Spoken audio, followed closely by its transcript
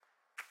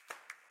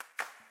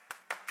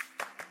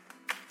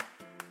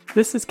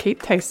This is Kate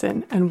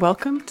Tyson, and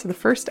welcome to the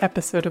first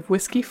episode of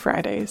Whiskey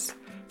Fridays,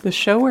 the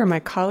show where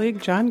my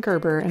colleague John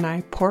Gerber and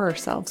I pour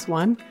ourselves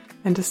one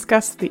and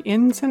discuss the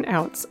ins and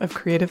outs of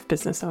creative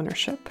business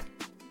ownership.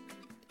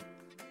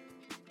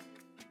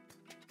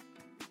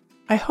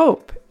 I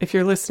hope, if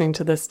you're listening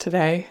to this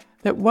today,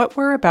 that what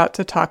we're about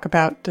to talk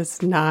about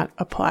does not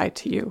apply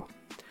to you.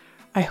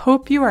 I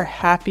hope you are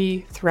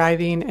happy,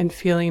 thriving, and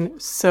feeling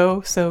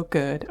so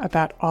good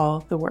about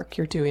all the work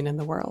you're doing in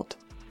the world.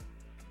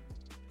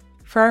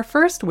 For our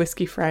first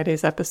Whiskey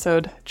Fridays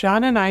episode,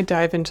 John and I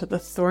dive into the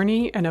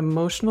thorny and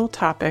emotional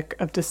topic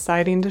of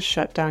deciding to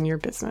shut down your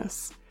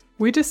business.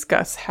 We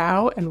discuss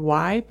how and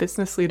why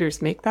business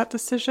leaders make that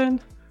decision,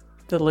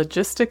 the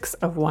logistics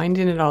of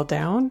winding it all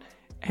down,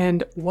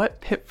 and what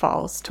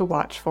pitfalls to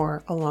watch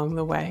for along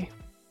the way.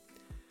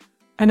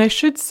 And I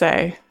should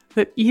say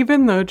that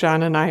even though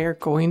John and I are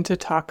going to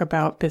talk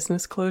about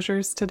business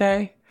closures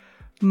today,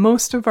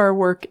 most of our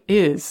work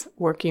is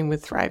working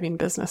with thriving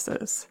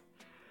businesses.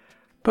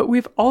 But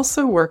we've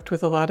also worked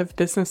with a lot of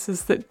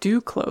businesses that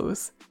do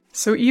close.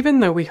 So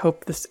even though we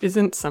hope this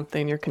isn't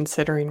something you're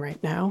considering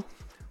right now,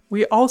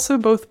 we also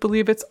both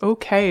believe it's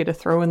okay to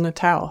throw in the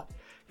towel.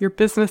 Your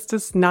business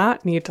does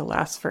not need to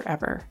last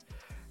forever.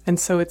 And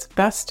so it's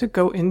best to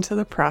go into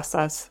the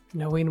process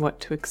knowing what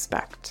to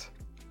expect.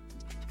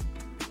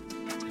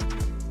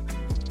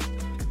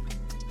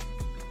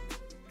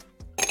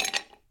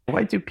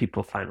 Why do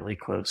people finally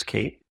close,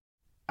 Kate?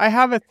 I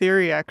have a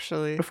theory,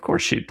 actually. Of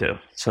course you do.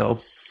 So...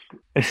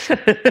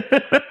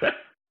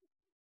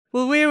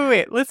 Well,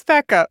 wait. Let's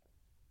back up.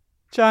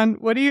 John,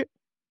 what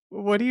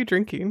are you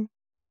drinking?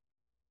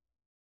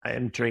 I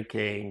am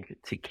drinking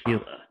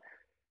tequila.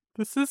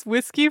 This is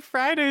Whiskey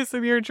Fridays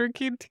and you're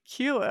drinking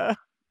tequila.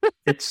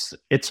 It's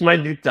my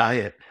new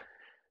diet.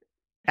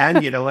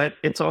 And you know what?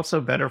 It's also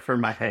better for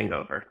my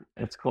hangover.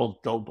 It's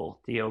called Dobel,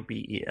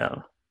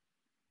 D-O-B-E-L.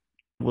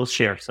 We'll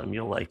share some.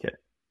 You'll like it.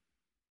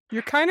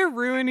 You're kind of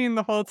ruining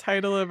the whole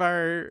title of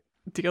our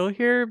deal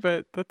here,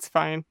 but that's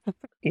fine.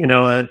 You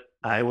know what?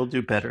 I will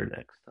do better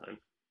next time.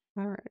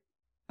 All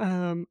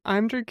right.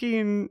 I'm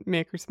drinking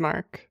Maker's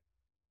Mark.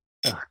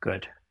 Oh,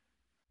 good.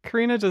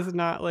 Karina does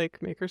not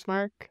like Maker's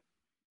Mark,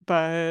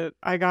 but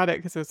I got it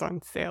because it was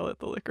on sale at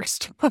the liquor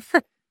store.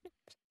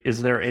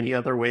 Is there any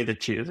other way to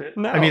choose it?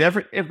 No. I mean,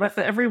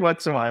 every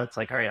once in a while, it's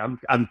like, all right,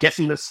 I'm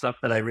getting this stuff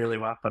that I really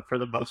want, but for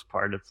the most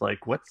part, it's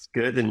like, what's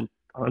good and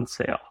on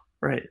sale,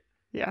 right?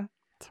 Yeah,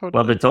 totally.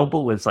 Well, the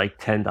Dobel was like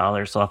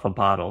 $10 off a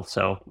bottle,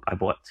 so I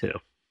bought two.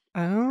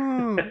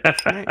 Oh,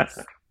 nice.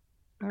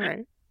 All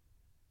right.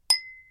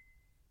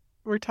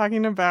 We're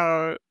talking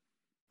about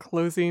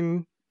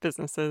closing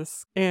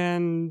businesses,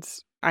 and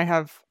I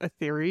have a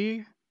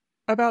theory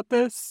about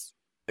this.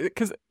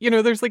 Because,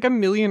 there's like a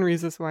million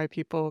reasons why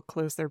people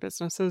close their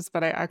businesses,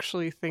 but I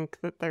actually think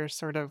that there's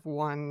sort of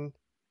one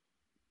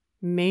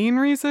main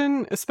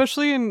reason,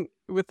 especially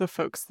with the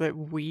folks that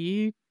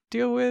we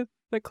deal with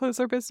that close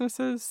their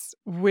businesses,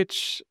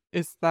 which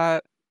is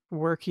that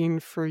working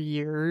for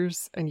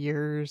years and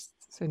years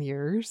and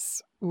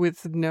years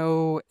with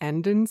no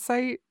end in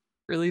sight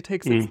really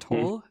takes its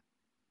toll.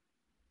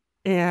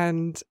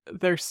 And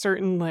there's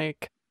certain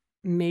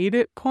made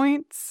it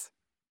points.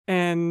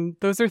 And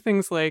those are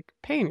things like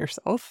paying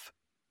yourself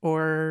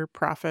or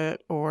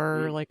profit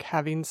or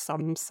having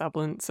some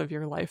semblance of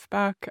your life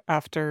back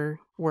after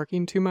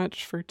working too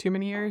much for too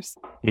many years.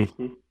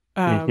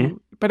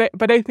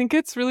 But I think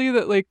it's really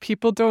that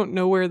people don't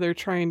know where they're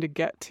trying to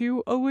get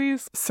to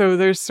always. So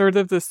there's sort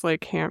of this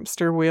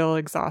hamster wheel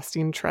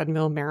exhausting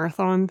treadmill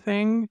marathon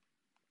thing.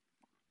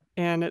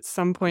 And at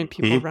some point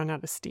people run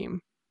out of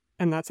steam.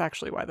 And that's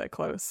actually why they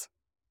close.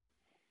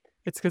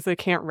 It's because they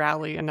can't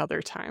rally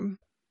another time.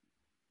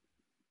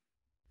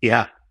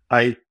 Yeah,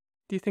 Do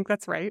you think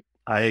that's right?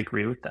 I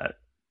agree with that.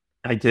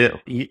 I do.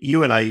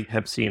 You and I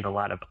have seen a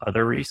lot of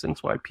other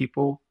reasons why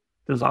people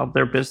dissolve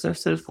their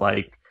businesses,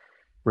 like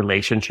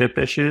relationship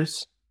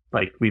issues.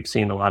 Like we've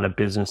seen a lot of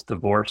business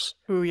divorce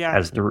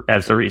as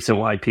the reason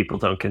why people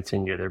don't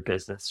continue their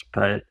business.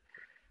 But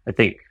I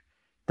think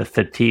the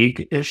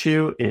fatigue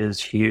issue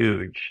is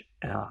huge,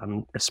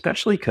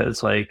 especially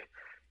because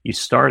you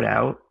start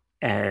out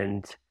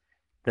and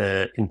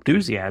the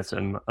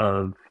enthusiasm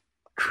of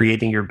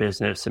creating your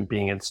business and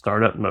being in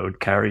startup mode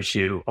carries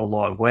you a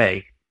long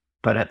way.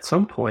 But at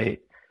some point,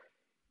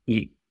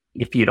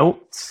 if you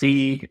don't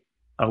see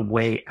a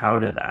way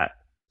out of that,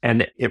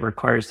 and it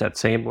requires that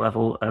same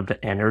level of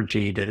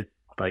energy to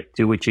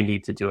do what you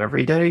need to do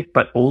every day,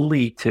 but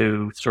only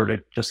to sort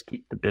of just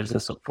keep the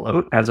business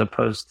afloat, as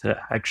opposed to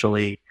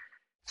actually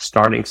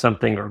starting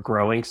something or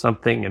growing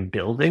something and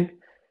building,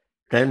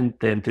 then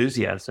the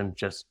enthusiasm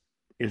just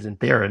isn't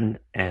there. And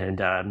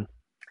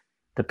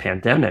the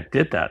pandemic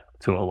did that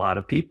to a lot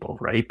of people,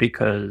 right?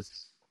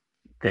 Because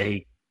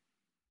they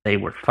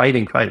were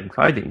fighting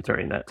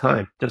during that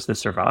time just to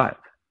survive.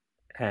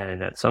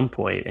 And at some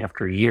point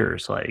after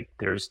years,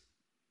 there's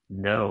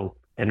no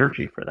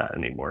energy for that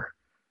anymore.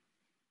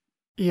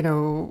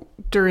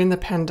 during the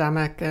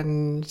pandemic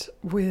and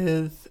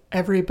with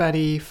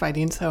everybody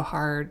fighting so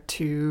hard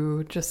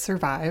to just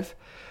survive,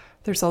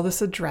 there's all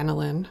this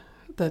adrenaline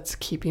that's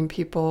keeping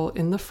people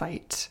in the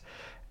fight.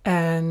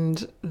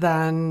 And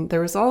then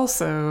there was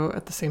also,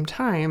 at the same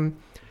time,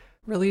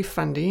 relief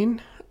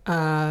funding,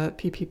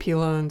 PPP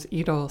loans,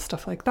 EDL,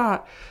 stuff like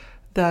that,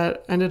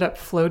 that ended up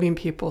floating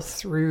people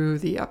through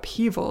the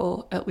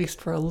upheaval, at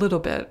least for a little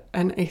bit.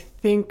 And I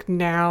think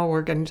now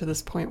we're getting to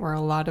this point where a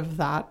lot of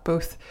that,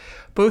 both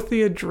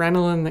the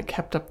adrenaline that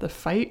kept up the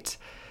fight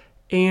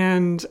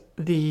and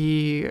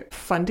the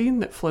funding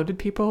that floated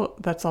people,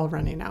 that's all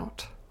running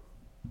out.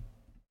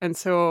 And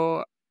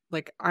so,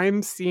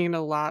 I'm seeing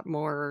a lot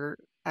more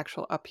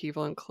actual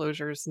upheaval and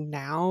closures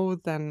now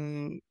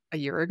than a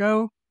year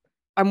ago.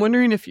 I'm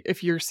wondering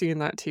if you're seeing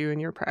that too in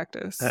your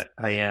practice.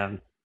 I am.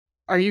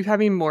 Are you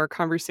having more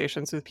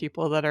conversations with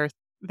people that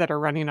are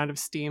running out of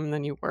steam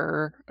than you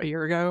were a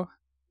year ago?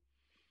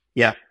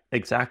 Yeah,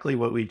 exactly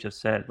what we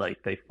just said.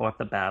 Like, they fought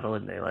the battle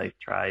and they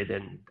tried,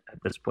 and at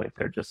this point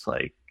they're just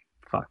like,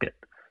 fuck it,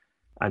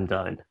 I'm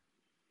done.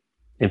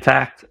 In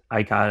fact,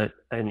 I got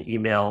an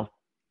email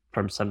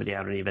from somebody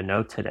I don't even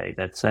know today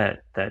that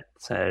said,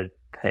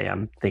 hey,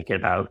 I'm thinking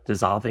about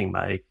dissolving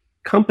my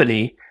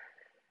company.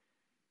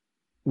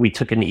 We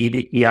took an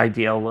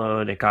EIDL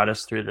loan. It got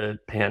us through the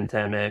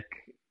pandemic,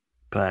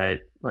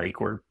 but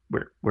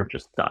we're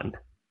just done.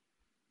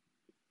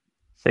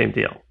 Same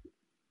deal.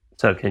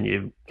 So can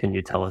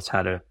you tell us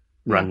how to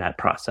run that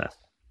process,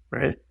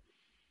 right?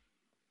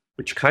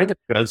 Which kind of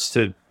goes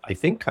to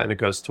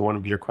one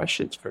of your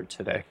questions for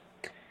today.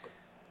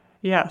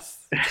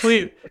 Yes,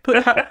 please.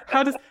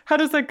 How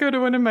does that go to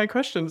one of my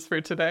questions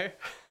for today?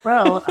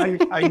 Well,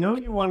 I know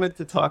you wanted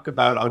to talk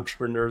about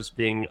entrepreneurs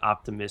being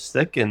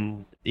optimistic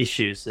and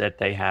issues that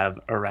they have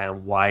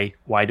around why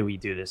do we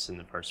do this in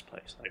the first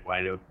place? Like,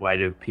 why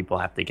do people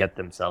have to get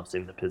themselves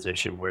in the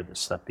position where this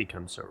stuff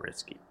becomes so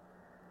risky?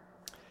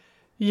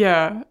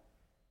 Yeah.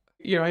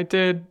 I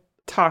did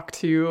talk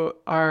to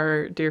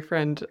our dear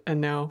friend and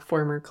now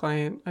former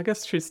client. I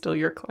guess she's still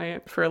your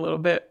client for a little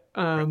bit.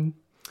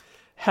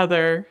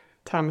 Heather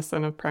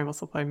Thomason of Primal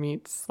Supply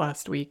Meats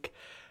last week.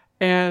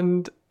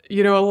 And,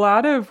 a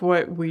lot of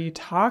what we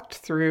talked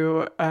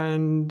through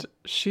and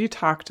she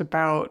talked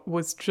about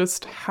was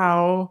just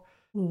how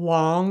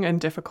long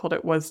and difficult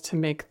it was to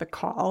make the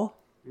call.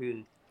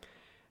 Mm.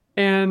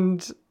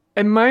 And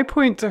my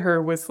point to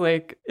her was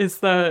is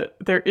that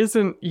there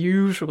isn't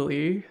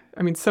usually,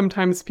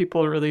 sometimes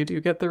people really do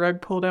get the rug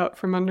pulled out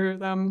from under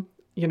them,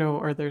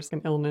 or there's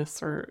an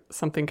illness or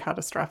something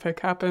catastrophic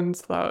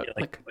happens that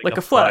like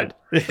a flood,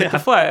 like a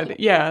flood,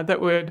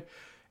 that would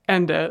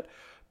end it.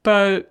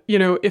 But,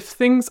 if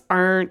things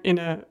aren't in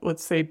a,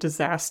 let's say,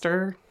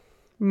 disaster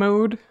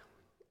mode,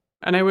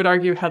 and I would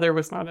argue Heather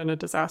was not in a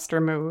disaster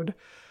mode.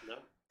 No.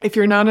 If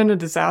you're not in a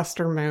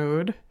disaster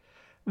mode,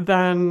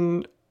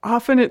 then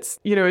often it's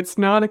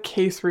not a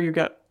case where you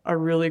get a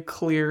really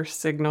clear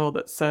signal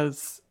that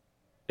says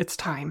it's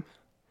time.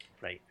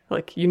 Right.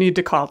 You need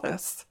to call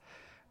this.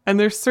 And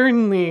there's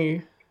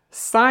certainly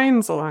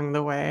signs along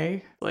the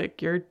way,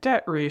 like your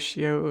debt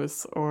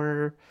ratios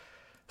or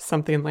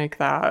something like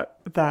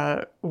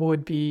that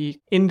would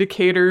be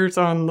indicators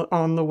on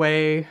the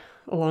way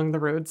along the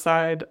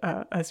roadside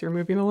as you're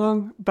moving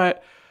along.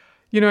 But,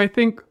 I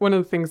think one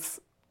of the things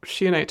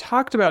she and I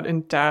talked about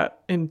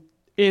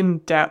in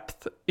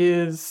depth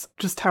is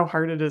just how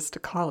hard it is to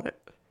call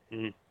it.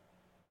 Mm.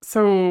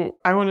 So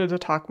I wanted to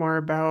talk more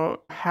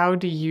about how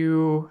do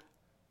you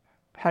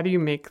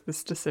make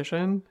this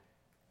decision?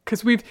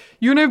 Because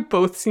you and I have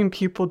both seen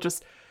people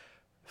just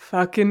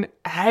fucking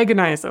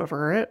agonize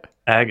over it.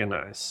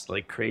 Agonize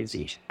like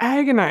crazy.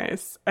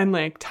 Agonize and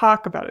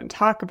talk about it and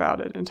talk about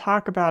it and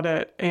talk about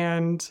it.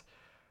 And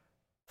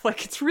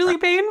it's really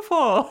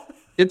painful.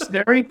 It's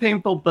very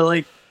painful,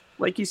 but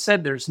like you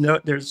said, there's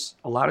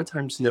a lot of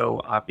times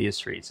no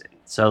obvious reason.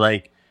 So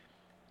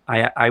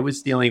I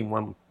was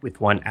dealing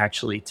with one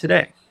actually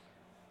today,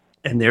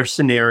 and their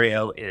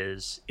scenario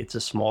is it's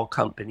a small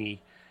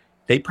company.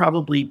 They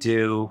probably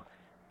do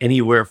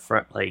anywhere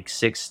from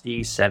 $60,000,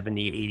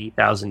 $70,000,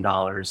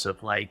 $80,000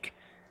 of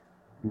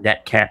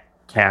net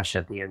cash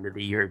at the end of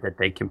the year that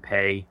they can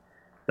pay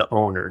the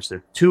owners. There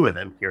are two of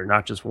them here,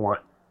 not just one.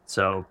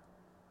 So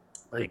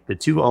the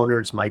two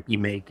owners might be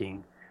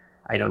making,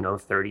 I don't know,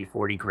 30,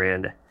 40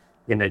 grand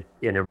in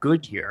a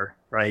good year,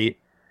 right?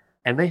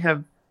 And they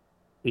have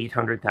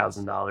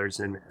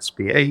 $800,000 in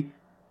SBA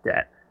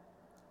debt.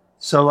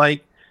 So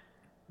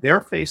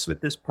they're faced with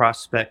this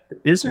prospect. The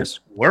business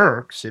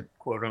works, if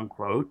quote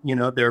unquote,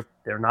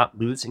 they're not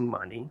losing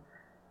money.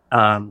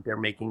 They're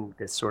making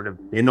this sort of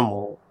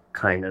minimal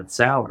kind of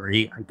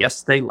salary. I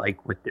guess they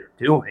like what they're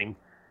doing,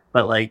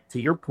 but to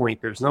your point,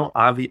 there's no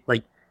obvious,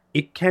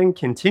 it can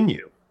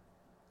continue.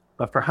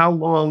 But for how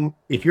long,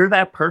 if you're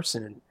that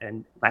person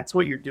and that's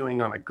what you're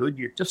doing on a good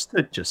year, just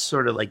to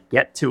sort of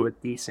get to a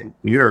decent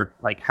year,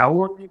 how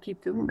long do you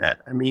keep doing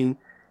that? Even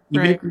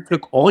if you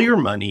took all your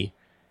money,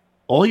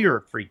 all your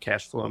free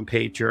cash flow and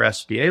paid your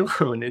SBA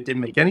loan, it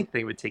didn't make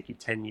anything, it would take you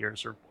 10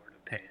 years or more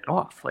to pay it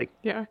off. Like,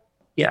 Yeah.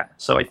 yeah.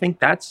 So I think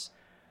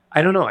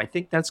I don't know. I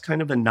think that's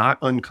kind of a not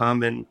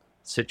uncommon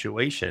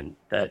situation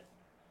that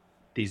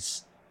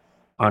these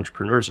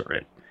entrepreneurs are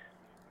in.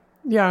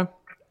 Yeah.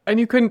 And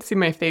you couldn't see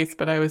my face,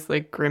 but I was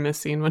like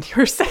grimacing when you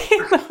were saying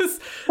those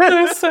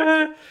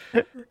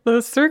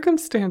those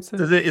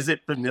circumstances. Is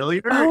it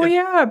familiar? Oh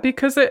yeah,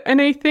 because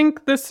and I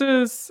think this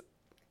is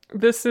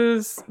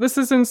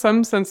in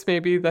some sense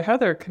maybe the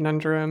Heather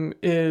conundrum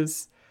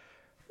is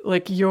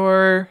like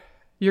you're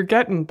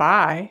getting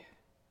by,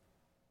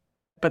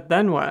 but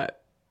then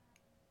what?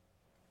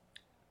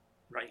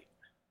 Right.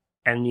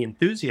 And the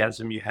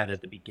enthusiasm you had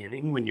at the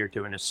beginning when you're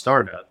doing a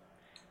startup,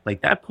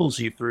 like that pulls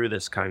you through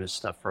this kind of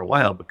stuff for a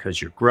while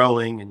because you're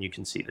growing and you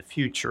can see the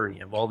future and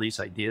you have all these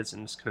ideas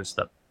and this kind of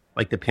stuff.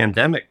 Like the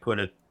pandemic put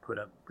a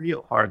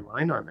real hard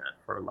line on that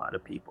for a lot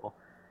of people.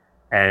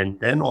 And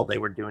then all they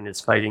were doing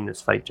is fighting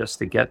this fight just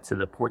to get to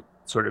the point,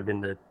 sort of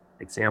in the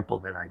example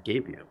that I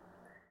gave you.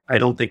 I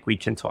don't think we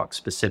can talk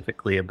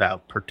specifically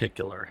about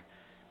particular,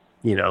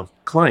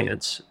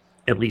 clients,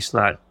 at least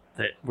not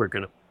that we're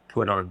going to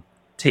put on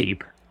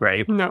tape,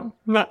 right? No,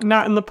 not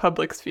in the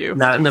public's view.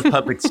 Not in the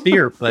public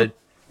sphere,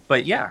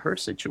 but yeah, her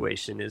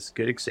situation is a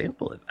good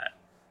example of that.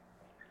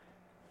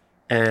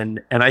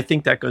 And I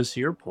think that goes to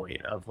your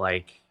point of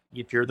like,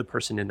 if you're the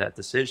person in that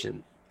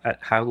decision, at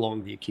how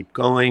long do you keep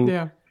going?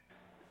 Yeah.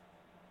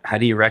 How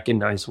do you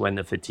recognize when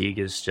the fatigue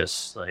is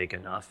just like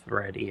enough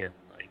already and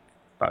like,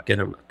 fuck it,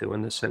 I'm not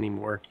doing this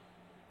anymore?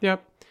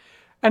 Yep.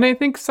 And I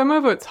think some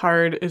of what's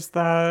hard is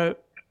that,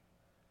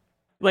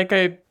 like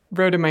I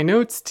wrote in my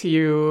notes to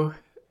you,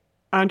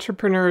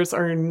 entrepreneurs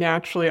are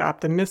naturally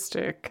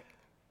optimistic.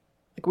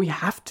 Like we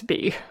have to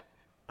be.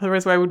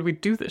 Otherwise, why would we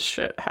do this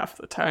shit half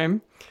the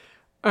time?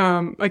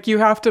 Like you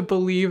have to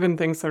believe in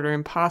things that are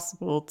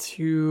impossible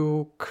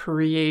to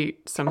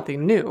create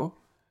something new.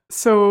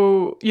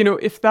 So,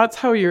 if that's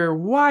how you're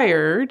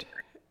wired,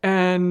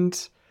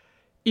 and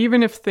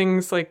even if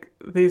things like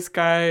these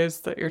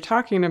guys that you're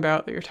talking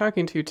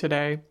to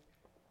today,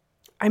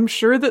 I'm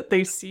sure that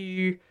they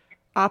see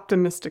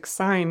optimistic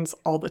signs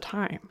all the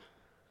time.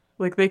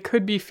 Like they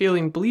could be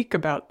feeling bleak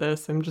about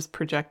this. I'm just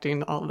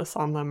projecting all of this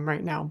on them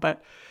right now,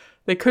 but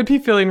they could be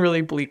feeling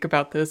really bleak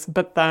about this,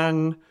 but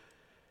then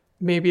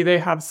maybe they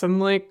have some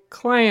like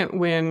client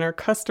win or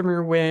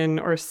customer win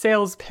or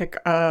sales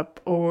pickup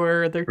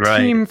or their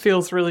team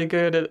feels really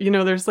good.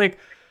 There's like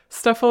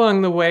stuff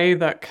along the way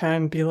that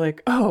can be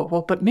like, oh,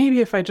 well, but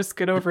maybe if I just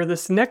get over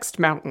this next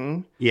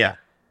mountain, yeah,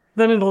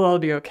 then it'll all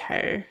be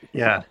okay.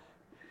 Yeah.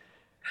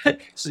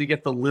 So you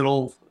get the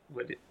little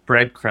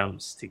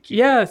breadcrumbs to keep.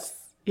 Yes.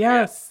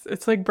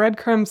 It's like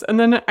breadcrumbs. And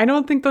then I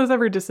don't think those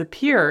ever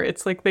disappear.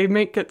 It's like they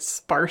make it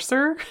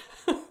sparser.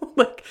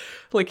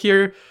 like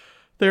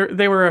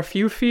they were a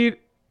few feet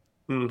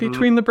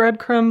between the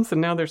breadcrumbs, and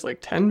now there's like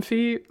 10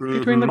 feet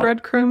between the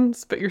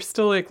breadcrumbs, but you're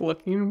still like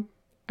looking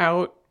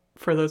out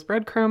for those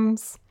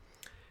breadcrumbs.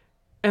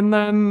 And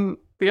then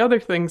the other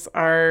things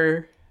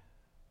are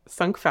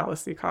sunk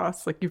fallacy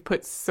costs. Like you've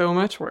put so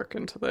much work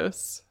into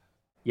this.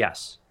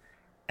 Yes.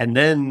 And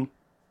then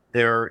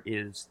there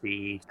is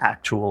the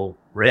actual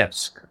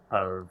risk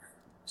of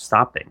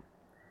stopping.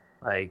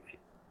 Like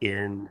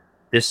in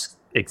this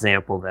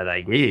example that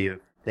I gave,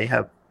 they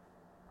have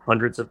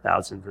hundreds of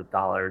thousands of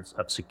dollars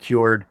of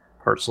secured,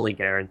 personally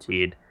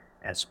guaranteed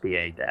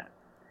SBA debt.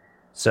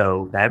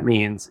 So that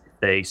means if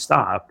they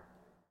stop,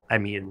 I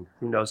mean,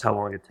 who knows how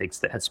long it takes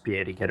the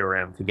SBA to get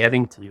around to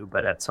getting to you,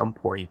 but at some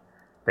point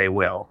they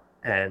will.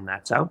 And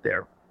that's out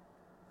there.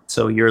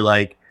 So you're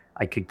like,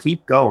 I could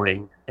keep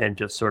going and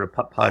just sort of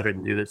putt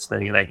and do this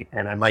thing.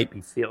 And I might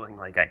be feeling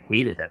like I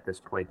hate it at this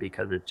point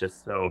because it's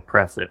just so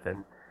oppressive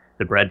and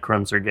the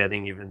breadcrumbs are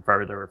getting even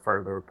further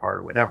apart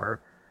or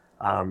whatever.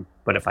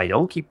 But if I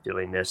don't keep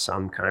doing this,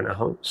 I'm kind of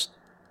host.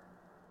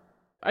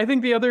 I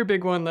think the other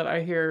big one that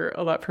I hear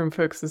a lot from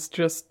folks is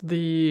just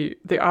the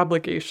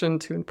obligation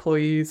to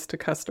employees, to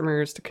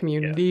customers, to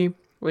community. Yeah.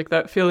 Like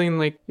that feeling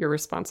like you're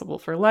responsible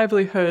for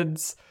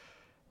livelihoods,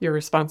 you're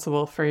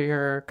responsible for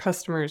your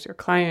customers, your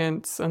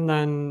clients, and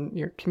then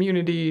your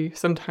community,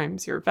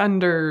 sometimes your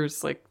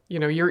vendors. Like,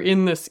 you're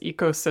in this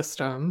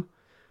ecosystem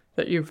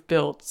that you've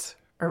built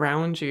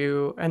around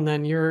you, and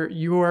then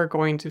you are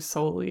going to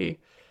solely,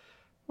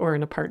 or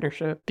in a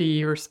partnership,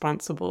 be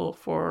responsible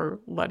for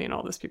letting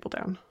all these people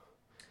down.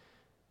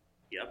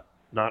 Yep,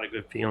 not a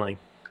good feeling.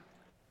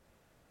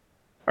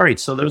 All right,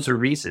 so those are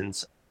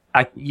reasons.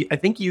 I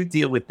think you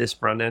deal with this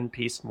front end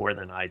piece more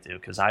than I do,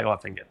 because I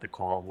often get the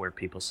call where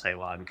people say,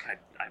 well, I've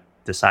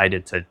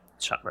decided to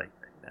shut my thing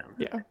down.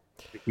 Yeah.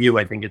 You,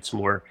 I think it's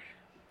more,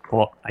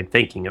 well, I'm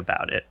thinking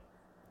about it.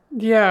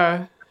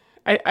 Yeah.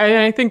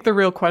 I think the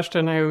real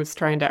question I was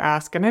trying to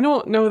ask, and I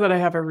don't know that I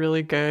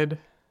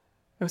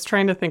was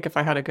trying to think if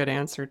I had a good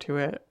answer to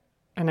it,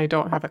 and I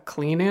don't have a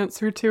clean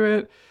answer to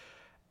it.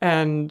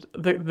 And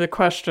the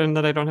question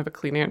that I don't have a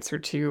clean answer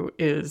to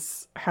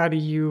is, how do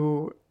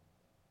you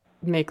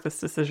make this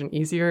decision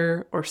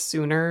easier or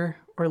sooner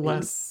or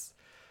less,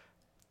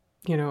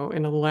 in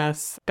a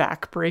less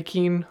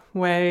backbreaking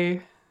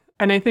way?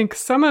 And I think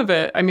some of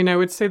it, I mean, I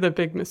would say the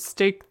big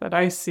mistake that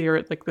I see,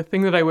 or like the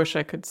thing that I wish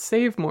I could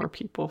save more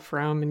people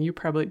from, and you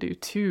probably do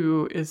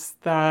too, is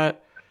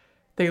that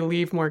they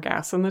leave more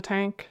gas in the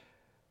tank.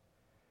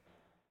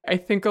 I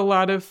think a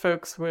lot of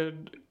folks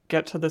would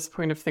get to this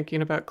point of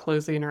thinking about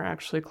closing or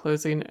actually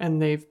closing,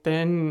 and they've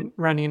been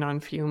running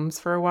on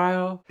fumes for a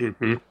while.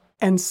 Mm-hmm.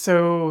 And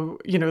so,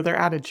 they're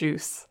out of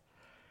juice.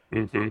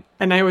 Mm-hmm.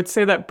 And I would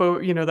say that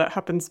that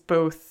happens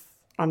both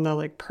on the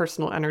like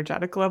personal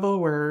energetic level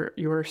where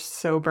you're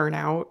so burnt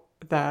out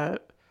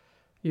that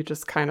you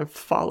just kind of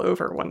fall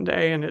over one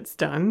day and it's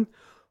done,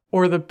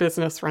 or the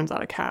business runs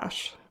out of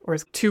cash or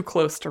is too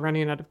close to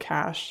running out of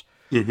cash.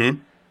 Mm-hmm.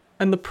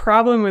 And the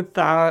problem with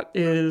that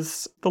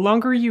is the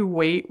longer you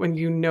wait when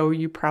you know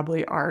you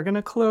probably are going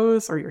to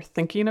close or you're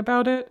thinking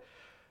about it,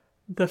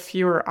 the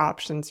fewer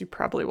options you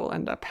probably will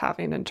end up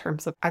having in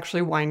terms of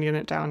actually winding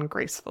it down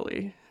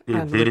gracefully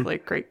and with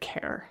like great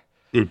care.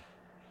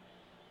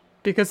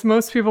 Because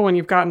most people, when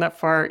you've gotten that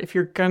far, if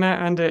you're going to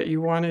end it, you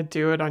want to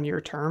do it on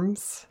your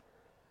terms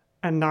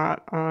and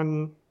not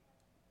on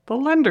the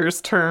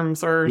lender's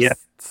terms or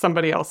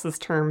somebody else's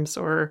terms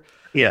or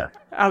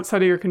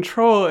outside of your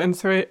control. And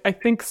so I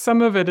think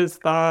some of it is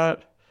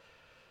that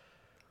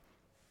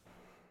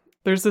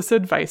there's this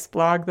advice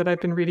blog that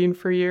I've been reading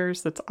for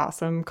years that's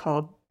awesome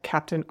called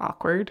Captain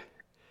Awkward.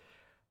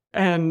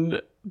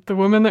 And the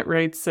woman that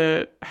writes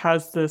it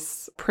has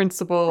this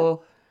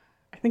principle,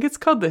 I think it's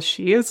called the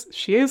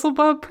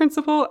Shieselbub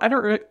principle. I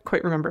don't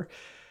quite remember.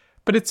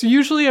 But it's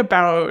usually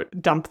about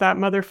dump that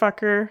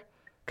motherfucker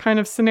kind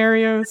of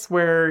scenarios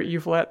where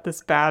you've let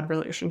this bad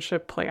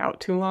relationship play out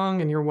too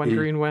long and you're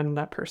wondering when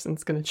that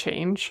person's going to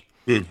change.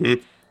 Mm-hmm.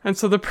 And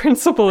so the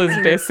principle is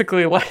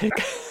basically like,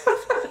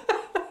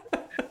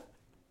 I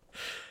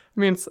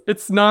mean,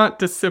 it's not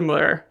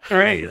dissimilar.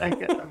 Right.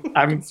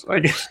 I'm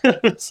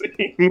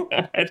seeing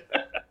that.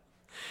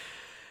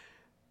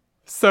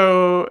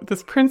 So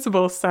this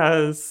principle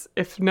says,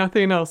 if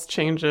nothing else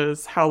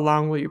changes, how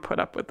long will you put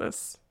up with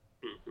this?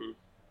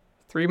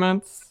 3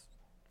 months?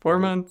 4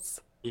 months?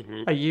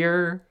 A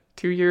year?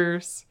 2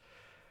 years?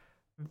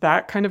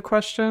 That kind of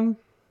question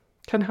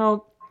can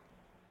help.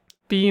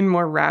 Being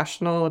more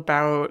rational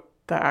about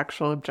the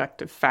actual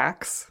objective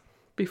facts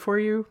before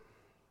you.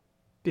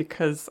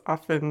 Because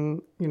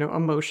often,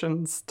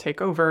 emotions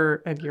take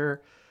over and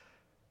you're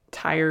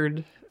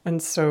tired.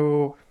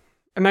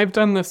 And I've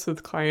done this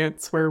with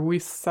clients where we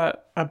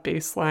set a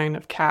baseline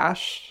of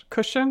cash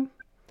cushion.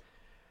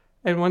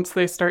 And once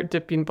they start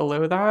dipping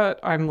below that,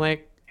 I'm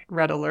like,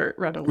 red alert,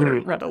 red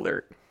alert, red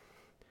alert.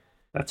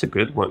 That's a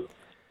good one.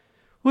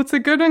 Well, it's a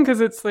good one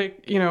because it's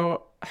like,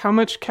 how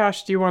much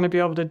cash do you want to be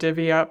able to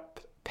divvy up,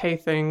 pay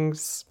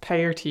things,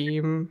 pay your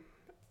team?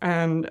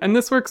 And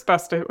this works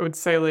best, I would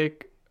say,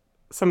 like,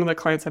 some of the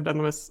clients I've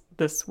done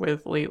this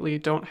with lately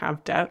don't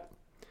have debt.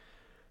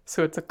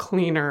 So it's a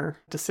cleaner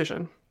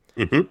decision.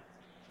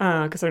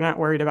 Because they're not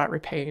worried about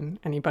repaying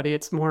anybody.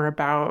 It's more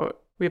about,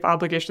 we have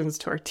obligations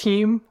to our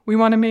team we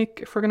want to make,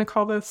 if we're going to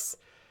call this.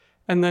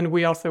 And then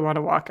we also want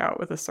to walk out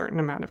with a certain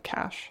amount of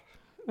cash.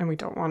 And we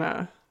don't want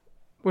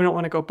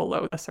to go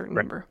below a certain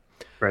number.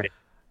 Right.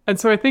 And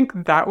so I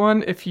think that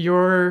one, if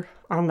you're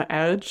on the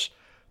edge,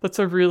 that's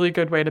a really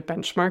good way to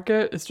benchmark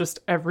it, is just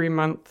every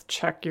month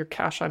check your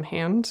cash on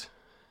hand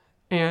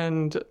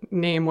and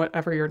name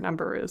whatever your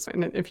number is.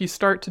 And if you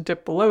start to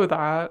dip below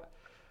that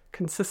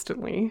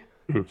consistently,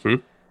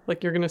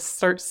 like you're going to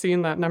start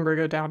seeing that number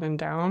go down and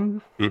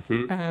down.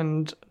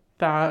 And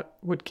that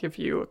would give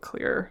you a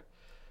clear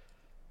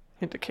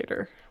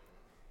indicator.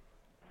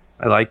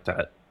 I like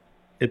that.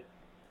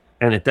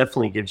 It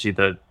definitely gives you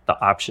the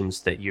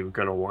options that you're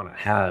going to want to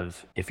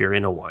have if you're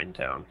in a wind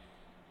down.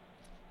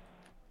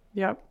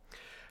 Yep.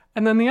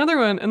 And then the other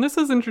one, and this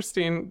is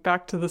interesting,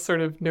 back to the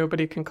sort of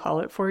nobody can call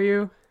it for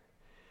you.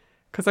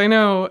 Because I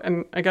know,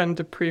 and again,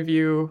 to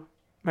preview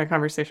my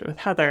conversation with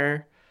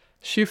Heather,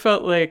 she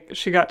felt like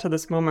she got to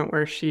this moment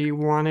where she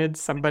wanted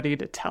somebody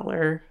to tell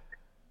her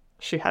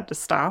she had to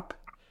stop,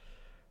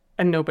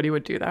 and nobody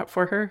would do that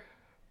for her.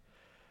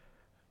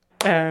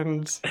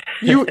 And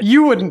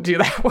you wouldn't do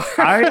that for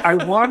her. I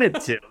wanted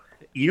to.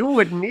 You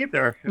wouldn't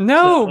either.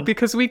 No,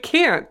 because we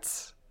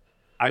can't.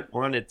 I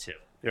wanted to.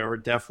 There were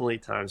definitely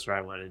times where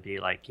I wanted to be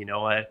like, you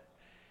know what?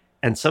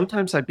 And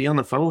sometimes I'd be on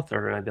the phone with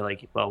her and I'd be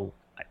like, well,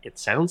 it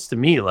sounds to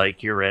me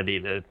like you're ready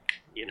to,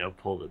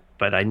 pull it.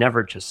 But I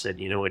never just said,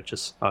 you know what,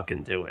 just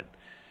fucking do it.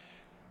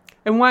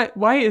 And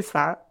why is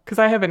that? Because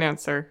I have an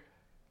answer,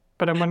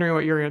 but I'm wondering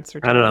what your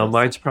answer to I don't know. is.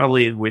 Mine's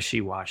probably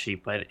wishy-washy,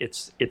 but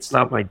it's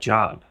not my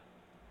job.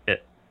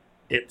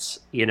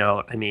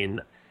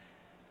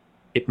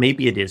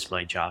 Maybe it is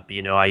my job.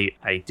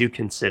 I do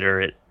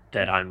consider it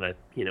that I'm an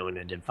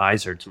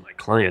advisor to my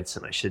clients,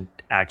 and I should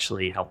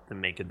actually help them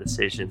make a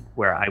decision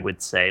where I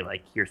would say,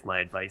 like, here's my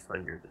advice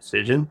on your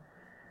decision.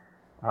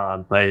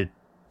 But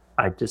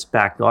I just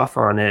backed off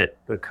on it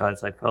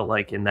because I felt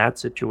like in that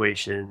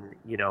situation,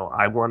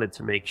 I wanted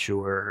to make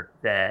sure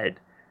that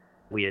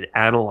we had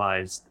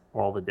analyzed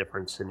all the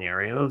different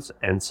scenarios.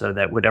 And so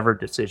that whatever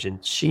decision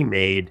she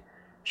made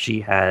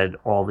she had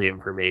all the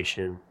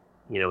information,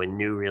 and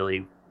knew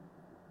really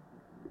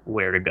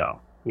where to go,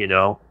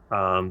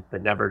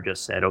 but never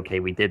just said, okay,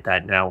 we did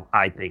that. Now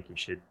I think you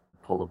should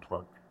pull the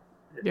plug.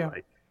 Yeah.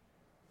 Like,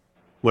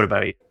 what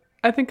about you?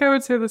 I think I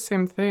would say the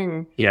same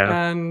thing.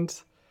 Yeah. And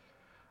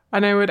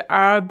I would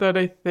add that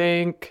I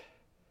think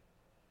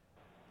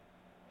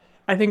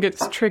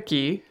it's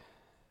tricky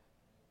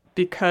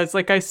because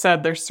like I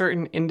said, there's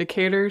certain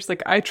indicators.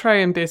 Like I try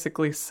and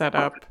basically set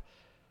up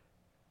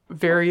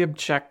very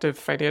objective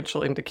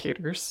financial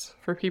indicators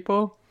for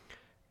people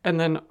and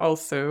then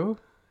also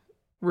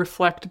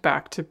reflect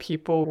back to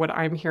people what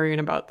I'm hearing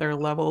about their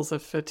levels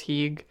of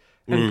fatigue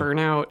and Mm,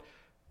 burnout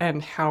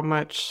and how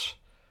much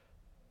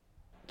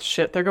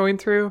shit they're going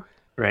through.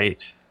 right.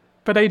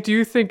 But I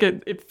do think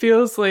it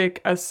feels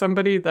like as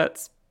somebody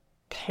that's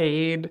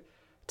paid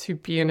to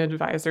be in an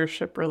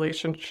advisorship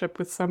relationship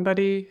with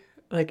somebody,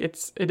 like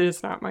it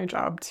is not my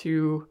job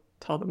to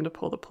tell them to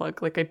pull the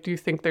plug. Like I do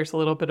think there's a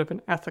little bit of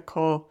an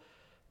ethical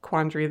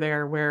quandary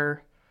there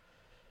where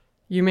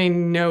you may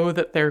know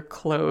that they're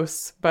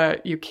close,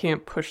 but you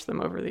can't push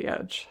them over the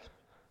edge.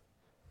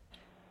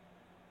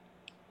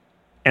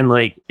 And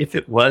like, if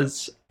it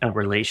was a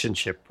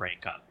relationship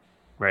breakup,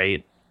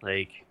 right?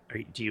 Like,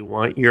 do you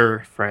want your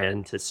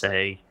friend to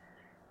say,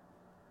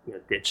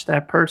 ditch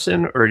that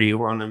person, or do you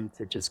want them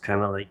to just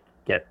kind of like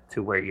get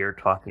to where you're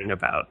talking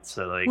about?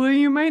 So, like, Well,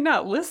 you might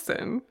not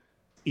listen.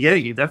 yeah,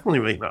 you definitely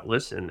might not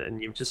listen,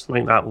 and you just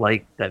might not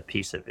like that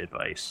piece of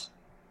advice.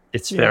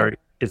 Yeah.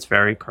 It's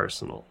very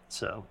personal.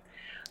 So,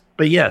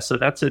 but yeah, so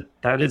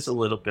that is a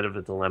little bit of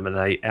a dilemma,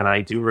 and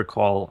I do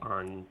recall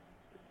on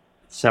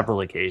several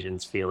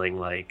occasions feeling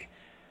like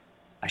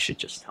I should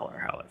just tell her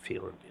how I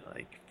feel and be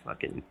like,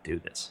 fucking do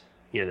this,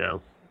 you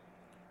know?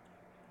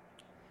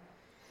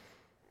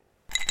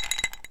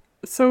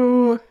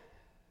 So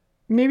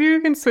maybe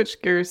we can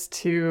switch gears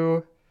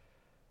to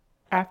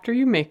after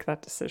you make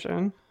that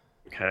decision.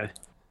 Okay.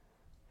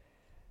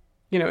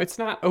 It's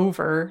not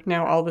over.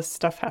 Now all this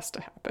stuff has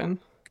to happen.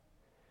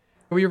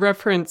 We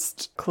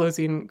referenced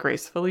closing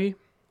gracefully.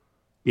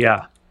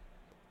 Yeah.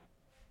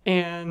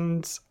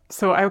 And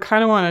so I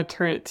kind of want to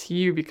turn it to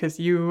you because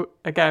you,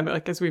 again,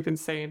 like as we've been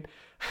saying,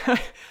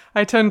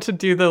 I tend to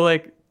do the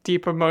like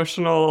deep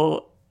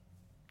emotional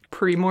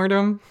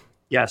pre-mortem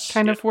Yes.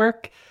 kind Yeah. of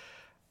work.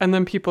 And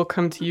then people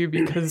come to you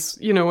because,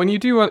 when you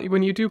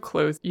do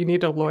close, you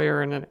need a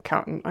lawyer and an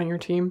accountant on your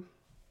team.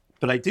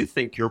 But I do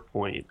think your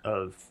point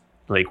of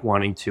like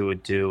wanting to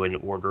do an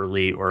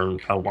orderly or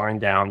a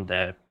wind down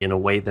that in a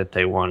way that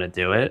they want to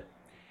do it,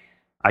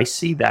 I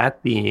see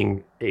that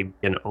being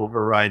an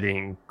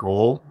overriding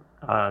goal,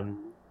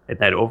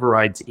 that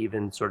overrides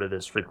even sort of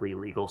the strictly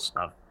legal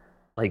stuff.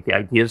 Like the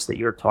ideas that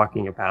you're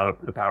talking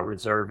about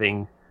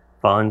reserving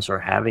funds or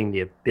having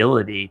the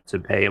ability to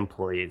pay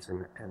employees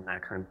and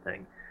that kind of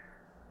thing.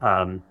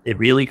 It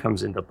really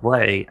comes into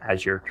play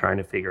as you're trying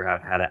to figure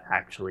out how to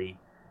actually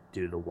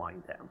do the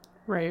wind down.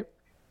 Right.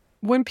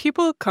 When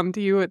people come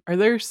to you, are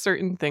there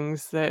certain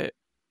things that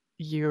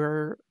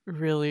you're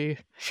really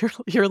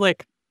you're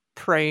like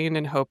praying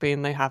and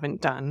hoping they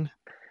haven't done?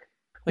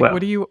 Like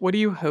Well, what are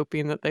you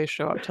hoping that they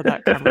show up to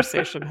that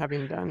conversation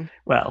having done?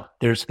 well,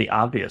 there's the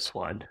obvious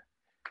one,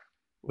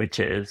 which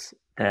is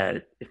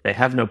that if they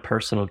have no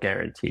personal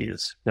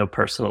guarantees, no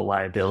personal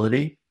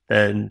liability,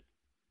 then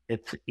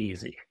it's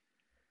easy.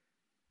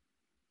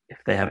 If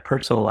they have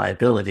personal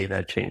liability,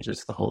 that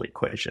changes the whole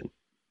equation,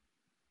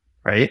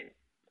 right?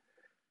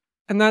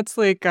 And that's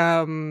like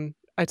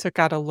I took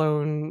out a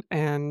loan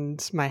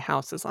and my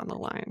house is on the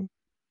line,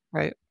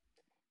 right?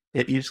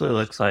 It usually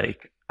looks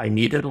like I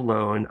needed a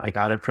loan, I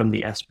got it from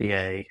the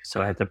SBA,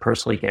 so I had to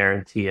personally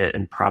guarantee it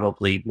and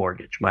probably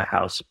mortgage my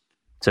house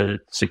to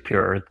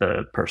secure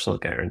the personal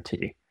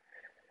guarantee.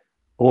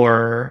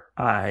 Or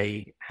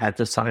I had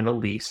to sign a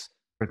lease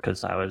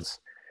because I was,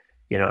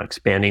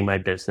 expanding my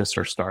business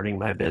or starting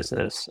my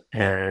business.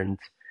 And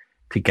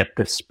to get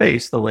this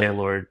space, the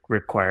landlord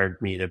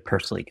required me to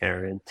personally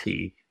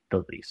guarantee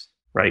the lease,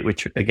 right?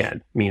 Which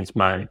again means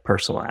my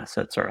personal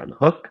assets are on the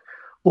hook.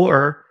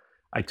 Or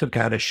I took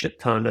out a shit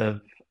ton of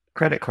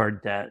credit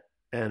card debt.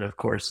 And of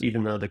course,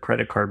 even though the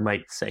credit card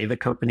might say the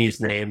company's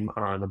name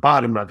on the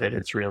bottom of it,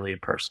 it's really a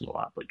personal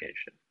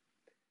obligation.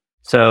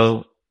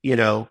 So,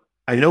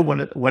 I know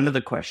one of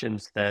the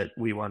questions that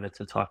we wanted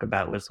to talk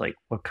about was like,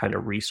 what kind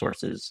of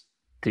resources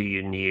do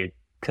you need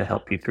to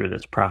help you through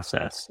this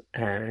process?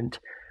 And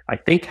I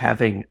think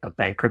having a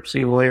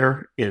bankruptcy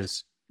lawyer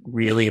is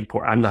really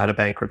important. I'm not a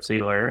bankruptcy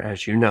lawyer,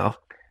 as you know.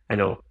 I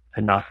know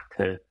enough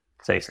to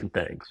say some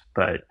things,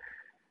 but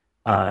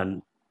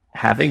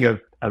having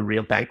a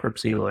real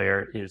bankruptcy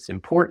lawyer is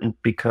important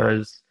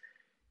because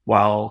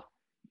while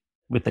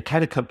with the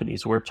kind of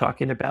companies we're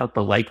talking about,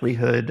 the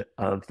likelihood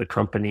of the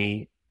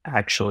company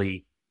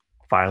actually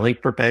filing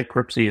for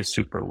bankruptcy is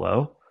super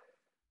low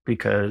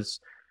because,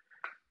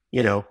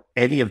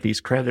 any of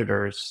these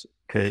creditors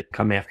could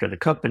come after the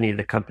company.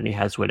 The company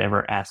has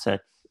whatever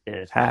assets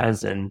it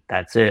has, and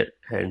that's it.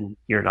 And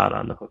you're not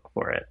on the hook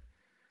for it.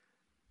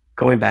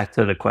 Going back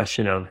to the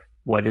question of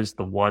what is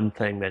the one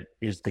thing that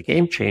is the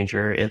game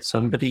changer? If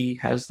somebody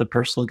has the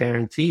personal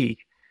guarantee,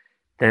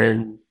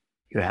 then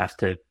you have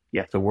to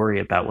worry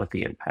about what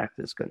the impact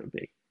is going to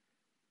be.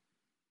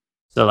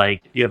 So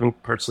like if you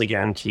haven't personally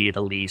guaranteed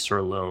a lease or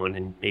a loan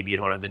and maybe you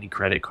don't have any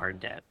credit card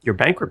debt, your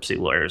bankruptcy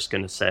lawyer is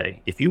going to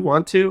say, if you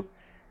want to,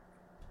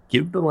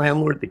 give the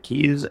landlord the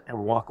keys and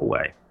walk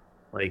away.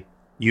 Like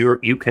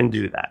you can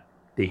do that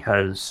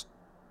because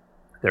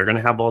they're going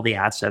to have all the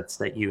assets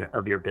that you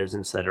of your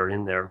business that are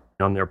in there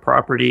on their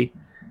property.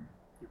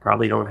 You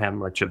probably don't have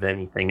much of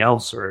anything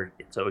else, or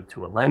it's owed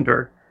to a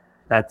lender.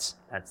 That's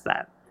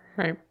that.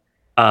 Right.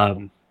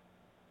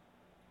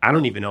 I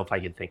don't even know if I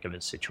could think of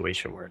a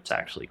situation where it's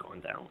actually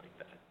going down like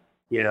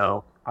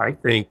that. I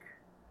think,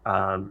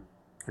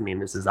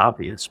 this is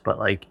obvious, but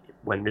like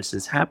when this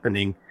is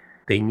happening,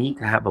 they need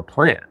to have a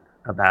plan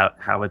about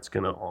how it's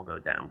going to all go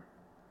down.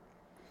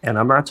 And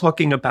I'm not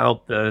talking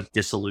about the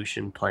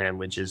dissolution plan,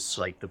 which is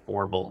like the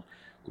formal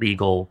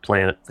legal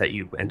plan that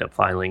you end up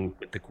filing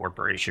with the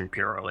Corporation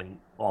Bureau and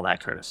all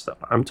that kind of stuff.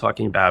 I'm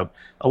talking about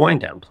a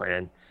wind down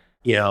plan.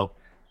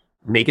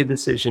 Make a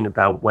decision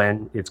about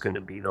when it's going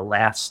to be the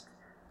last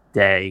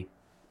day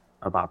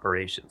of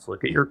operations.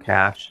 Look at your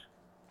cash.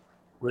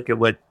 Look at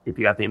if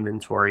you have the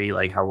inventory,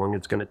 like how long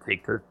it's going to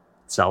take to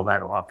sell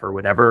that off or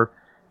whatever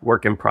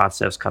work in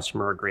process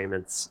customer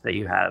agreements that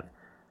you have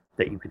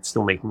that you could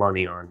still make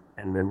money on.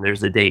 And then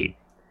there's a date.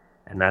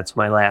 And that's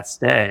my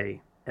last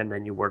day. And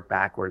then you work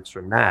backwards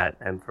from that.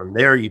 And from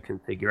there, you can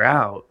figure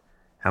out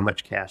how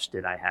much cash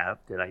did I have?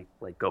 Did I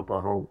go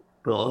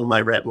below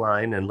my red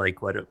line? And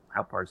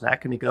how far is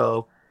that going to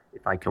go?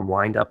 If I can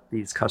wind up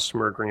these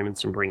customer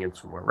agreements and bring in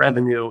some more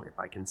revenue, if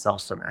I can sell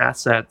some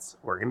assets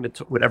or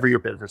inventory, whatever your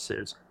business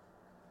is,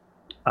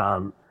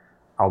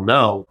 I'll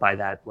know by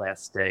that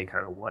last day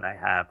kind of what I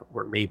have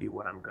or maybe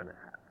what I'm going to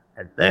have.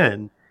 And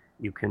then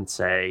you can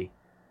say,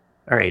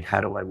 all right, how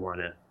do I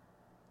want to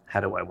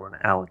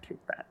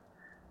allocate that?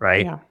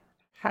 Right? Yeah.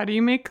 How do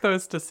you make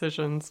those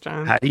decisions,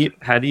 John? How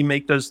do you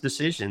make those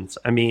decisions?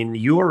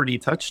 You already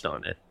touched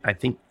on it. I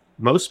think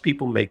most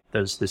people make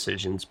those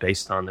decisions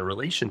based on the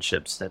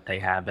relationships that they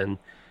have and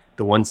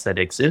the ones that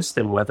exist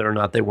and whether or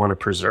not they want to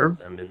preserve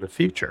them in the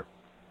future.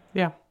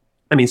 Yeah.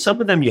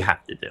 Some of them you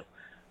have to do,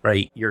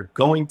 right? You're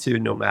going to,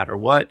 no matter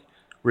what,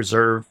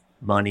 reserve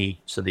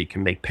money so that you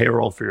can make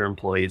payroll for your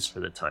employees for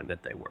the time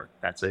that they work.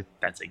 That's a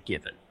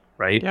given,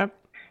 right? Yep.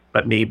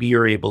 But maybe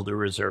you're able to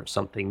reserve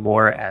something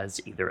more as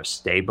either a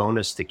stay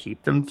bonus to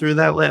keep them through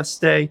that last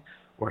day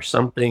or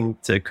something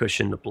to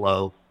cushion the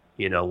blow,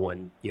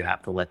 when you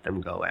have to let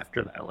them go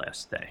after that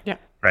last day. Yeah.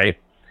 Right.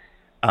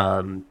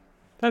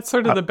 That's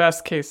sort of the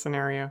best case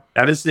scenario.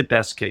 That is the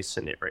best case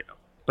scenario,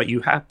 but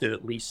you have to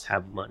at least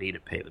have money to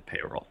pay the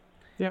payroll.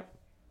 Yep.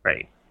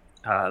 Right.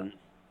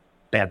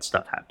 Bad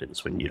stuff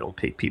happens when you don't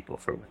pay people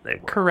for what they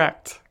work.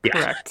 Correct.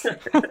 Yeah.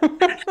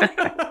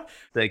 Correct.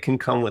 They can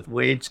come with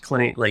wage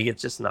claim.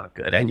 It's just not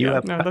good. And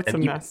that's a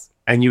mess.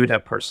 And you would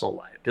have personal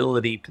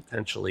liability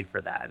potentially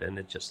for that. And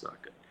it's just not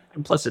good.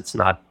 And plus it's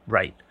not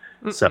right.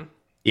 Mm-mm. So,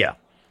 yeah.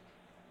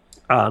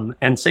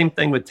 And same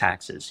thing with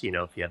taxes.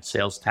 If you have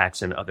sales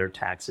tax and other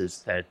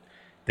taxes that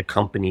the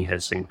company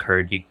has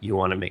incurred, you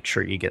want to make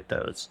sure you get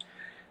those.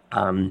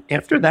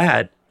 After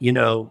that,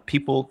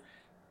 people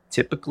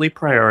typically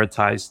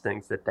prioritize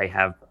things that they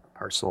have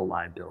personal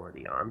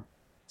liability on.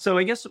 So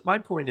I guess my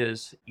point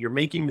is you're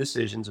making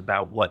decisions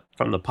about what,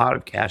 from the pot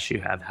of cash you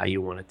have, how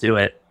you want to do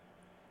it.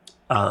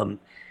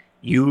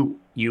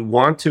 You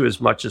want to,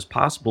 as much as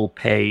possible,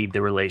 pay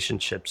the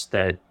relationships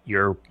that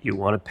you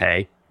want to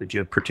pay, that you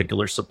have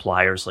particular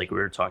suppliers like we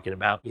were talking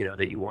about,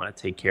 that you want to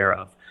take care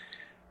of.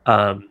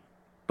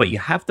 But you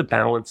have to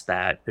balance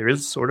that. There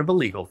is sort of a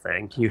legal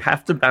thing. You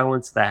have to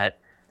balance that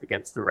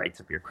against the rights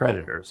of your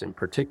creditors, in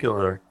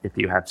particular if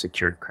you have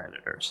secured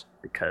creditors,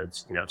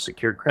 because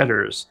secured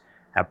creditors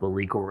have the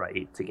legal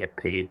right to get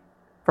paid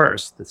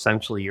first.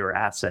 Essentially, your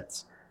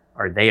assets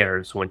are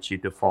theirs once you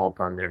default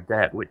on their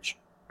debt, which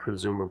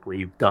presumably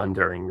you've done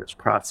during this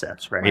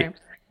process, right?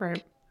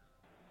 Right.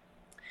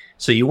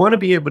 So you want to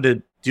be able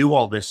to do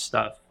all this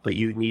stuff, but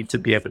you need to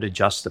be able to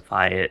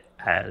justify it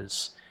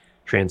as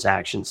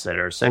transactions that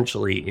are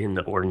essentially in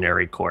the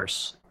ordinary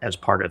course as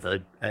part of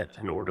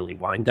an orderly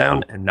wind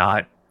down and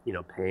not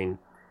paying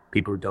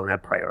people who don't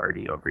have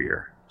priority over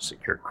your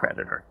secured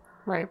creditor.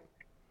 Right.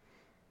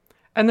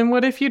 And then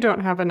what if you don't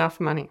have enough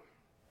money?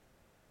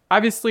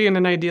 Obviously, in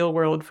an ideal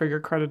world for your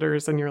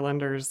creditors and your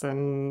lenders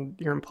and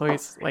your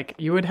employees,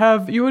 you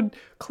would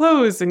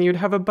close and you'd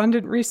have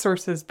abundant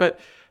resources, but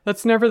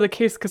that's never the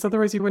case because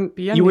otherwise you wouldn't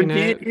be ending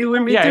it.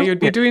 You'd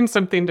be doing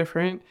something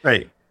different.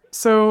 Right.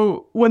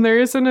 So when there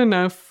isn't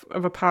enough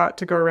of a pot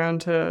to go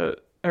around to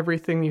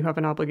everything you have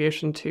an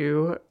obligation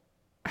to,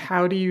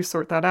 how do you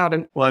sort that out?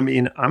 And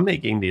I'm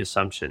making the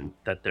assumption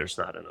that there's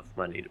not enough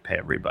money to pay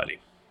everybody.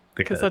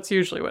 Because that's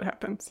usually what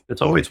happens.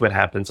 It's always what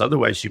happens.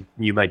 Otherwise,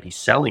 you might be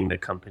selling the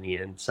company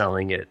and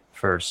selling it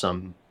for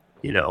some,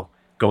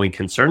 going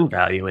concern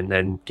value and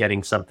then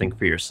getting something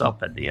for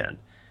yourself at the end,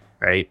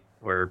 right?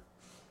 Or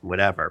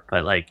whatever.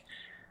 But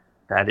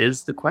that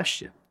is the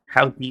question.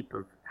 how deep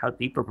of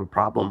a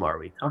problem are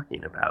we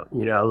talking about?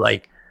 You know,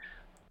 like,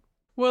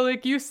 Well,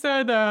 like you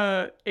said,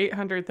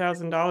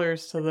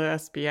 $800,000 to the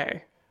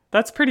SBA.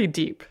 That's pretty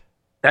deep.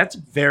 that's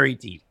very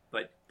deep.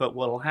 But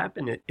what'll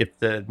happen if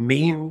the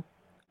main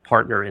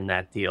partner in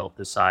that deal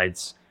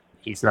decides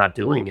he's not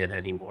doing it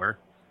anymore?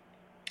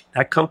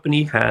 That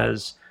company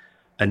has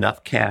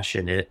enough cash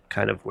in it,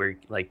 kind of where,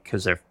 like,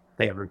 because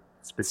they haven't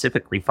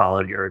specifically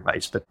followed your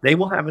advice, but they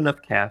will have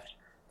enough cash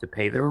to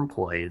pay their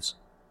employees,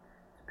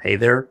 pay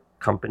their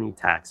company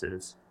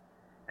taxes,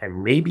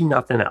 and maybe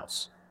nothing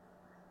else,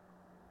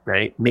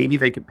 right? Maybe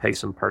they could pay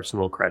some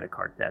personal credit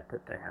card debt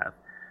that they have.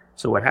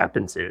 So what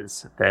happens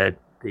is that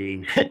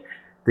the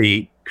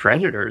the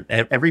creditor,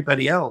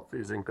 everybody else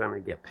isn't going to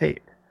get paid.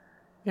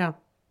 Yeah.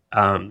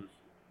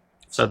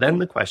 So then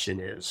the question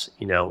is,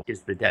 you know,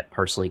 is the debt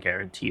personally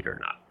guaranteed or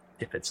not?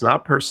 If it's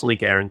not personally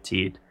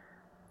guaranteed,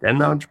 then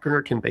the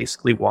entrepreneur can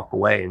basically walk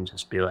away and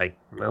just be like,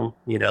 well,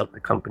 you know, the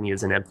company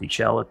is an empty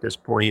shell at this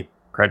point.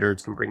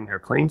 Creditors can bring their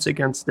claims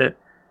against it,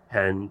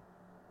 and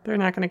They're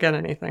not going to get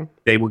anything.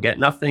 they will get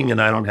nothing,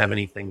 and I don't have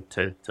anything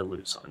to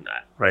lose on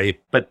that, right?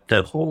 But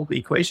the whole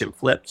equation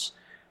flips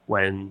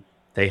when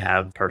they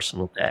have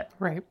personal debt.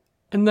 Right.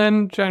 And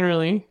then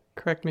generally,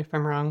 correct me if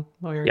I'm wrong,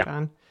 Lawyer Yeah.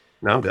 John.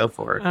 No, go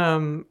for it.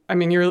 I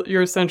mean,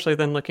 you're essentially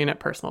then looking at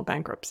personal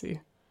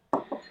bankruptcy.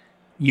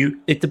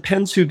 It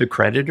depends who the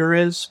creditor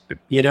is.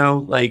 You know,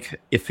 like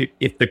if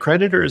the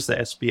creditor is the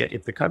SBA,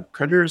 if the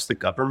creditor is the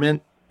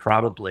government,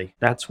 probably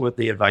that's what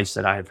the advice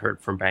that I have heard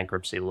from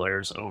bankruptcy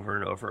lawyers over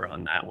and over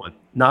on that one.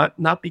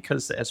 Not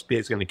because the SBA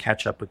is going to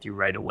catch up with you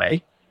right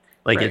away.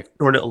 Like Right. it's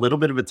sort of a little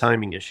bit of a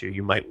timing issue.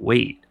 You might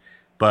wait,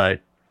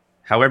 but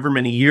however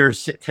many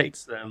years it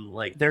takes them,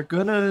 like they're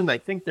gonna, and I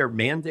think they're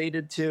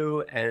mandated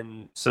to,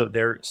 and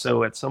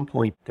so at some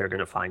point they're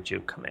gonna find you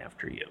and come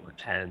after you,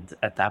 and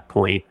at that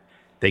point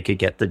they could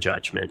get the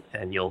judgment,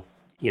 and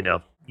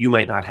you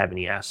might not have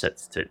any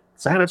assets to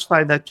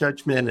satisfy that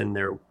judgment, and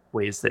there are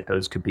ways that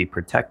those could be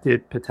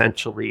protected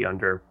potentially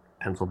under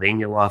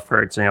Pennsylvania law,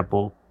 for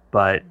example,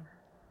 but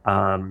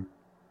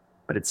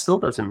it still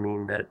doesn't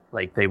mean that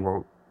like they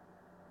won't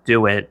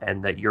do it,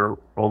 and that your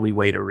only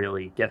way to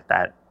really get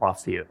that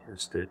off you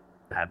is to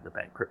have the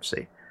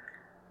bankruptcy.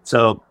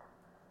 So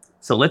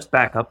let's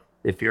back up,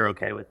 if you're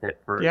okay with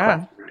it, for a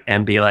Yeah. question,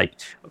 and be like,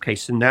 okay,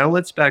 so now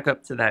let's back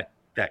up to that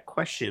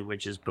question,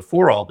 which is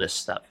before all this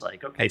stuff.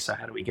 Like, okay, so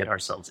how do we get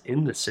ourselves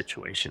in this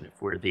situation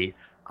if we're the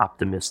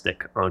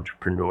optimistic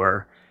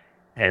entrepreneur?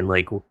 And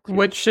like,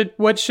 What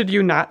should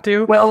you not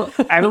do? well,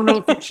 I don't know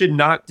if you should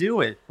not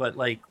do it, but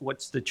like,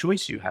 what's the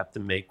choice you have to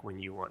make when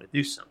you want to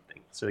do something?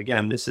 So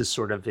again, this is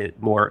sort of it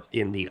more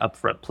in the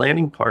upfront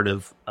planning part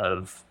of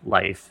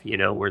life, you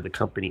know, where the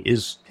company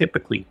is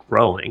typically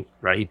growing,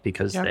 right?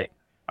 Because Yep. they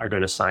are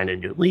going to sign a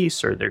new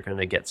lease, or they're going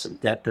to get some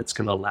debt that's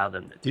going to allow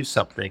them to do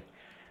something.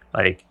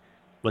 Like,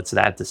 what's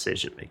that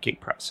decision-making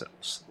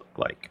process look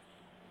like?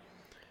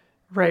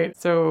 Right.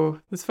 So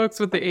this folks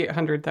with the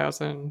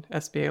 800,000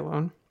 SBA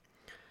loan,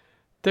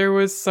 there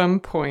was some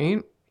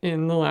point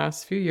in the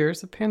last few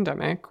years of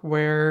pandemic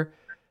where,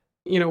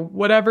 you know,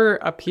 whatever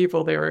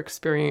upheaval they were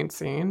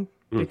experiencing,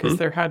 because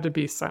there had to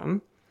be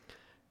some,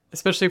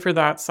 especially for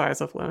that size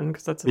of loan,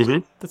 because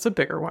that's a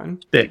bigger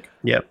one. Big.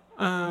 Yep.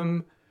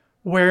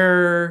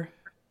 Where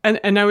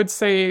and I would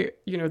say,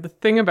 you know, the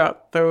thing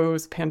about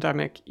those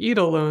pandemic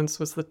EIDL loans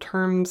was the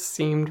terms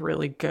seemed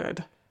really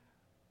good.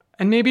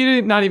 And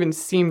maybe not even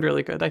seemed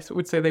really good. I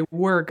would say they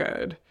were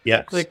good.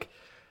 Yes. Like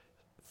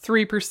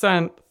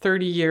 3%,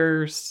 30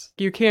 years.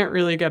 You can't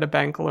really get a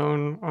bank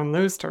loan on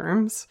those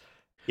terms.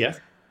 Yeah.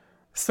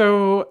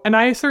 So, and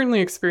I certainly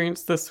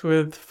experienced this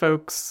with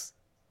folks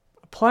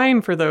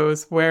applying for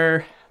those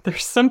where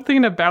there's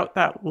something about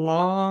that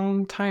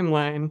long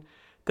timeline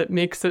that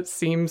makes it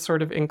seem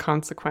sort of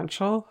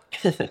inconsequential,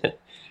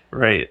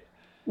 Right.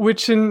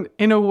 which in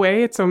a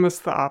way, it's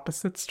almost the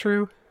opposite's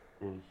true.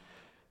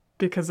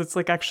 Because it's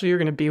like, actually, you're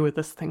going to be with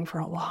this thing for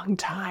a long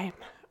time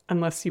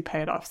unless you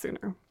pay it off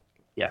sooner.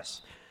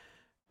 Yes.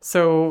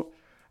 So,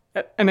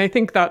 and I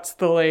think that's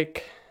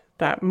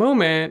that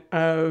moment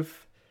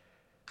of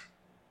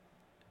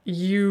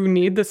you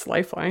need this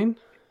lifeline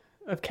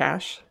of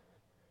cash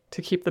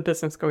to keep the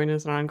business going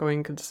as an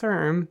ongoing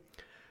concern.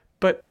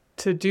 But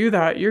to do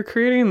that, you're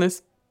creating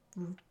this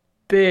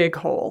big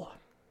hole.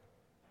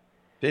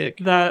 Big.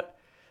 That,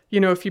 you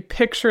know, if you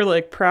picture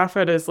like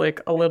profit as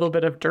like a little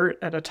bit of dirt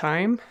at a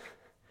time,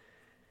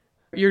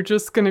 you're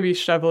just going to be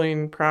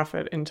shoveling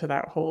profit into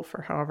that hole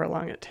for however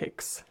long it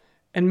takes.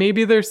 And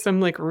maybe there's some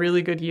like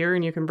really good year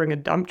and you can bring a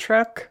dump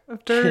truck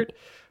of dirt,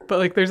 but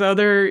like there's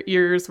other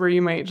years where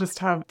you might just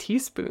have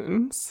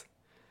teaspoons.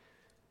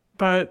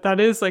 But that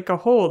is like a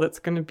hole that's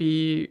going to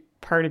be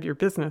part of your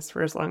business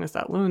for as long as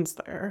that loan's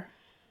there.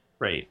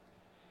 Right.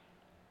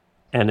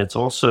 And it's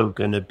also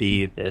going to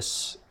be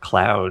this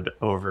cloud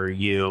over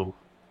you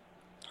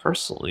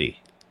personally,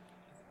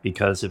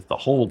 because if the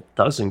hole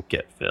doesn't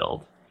get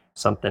filled,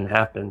 something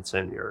happens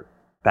and your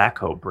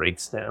backhoe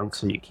breaks down,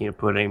 so you can't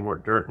put any more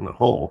dirt in the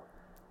hole.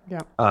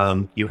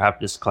 Yeah. You have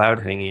this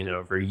cloud hanging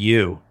over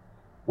you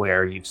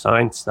where you've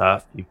signed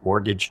stuff, you've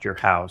mortgaged your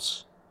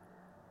house.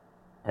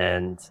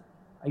 And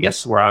I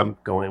guess where I'm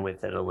going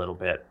with it a little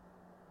bit,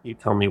 you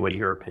tell me what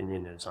your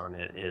opinion is on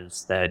it,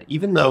 is that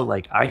even though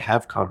like I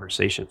have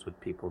conversations with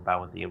people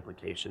about what the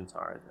implications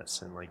are of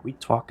this, and like we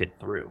talk it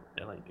through,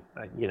 and like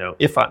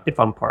if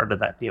I'm part of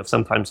that,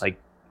 sometimes I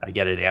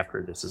get it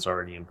after this is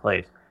already in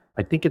place.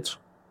 I think it's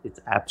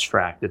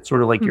abstract. It's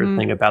sort of like your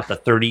thing about the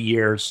 30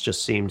 years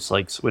just seems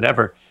like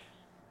whatever.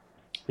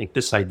 I think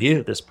this idea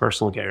of this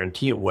personal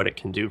guarantee and what it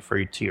can do for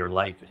you to your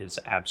life is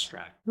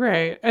abstract.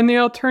 Right. And the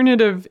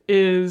alternative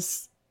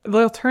is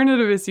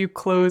you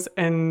close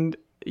and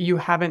you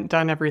haven't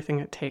done everything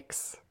it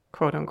takes,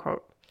 quote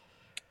unquote.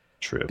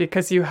 True.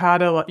 Because you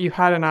had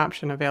an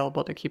option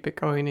available to keep it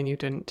going and you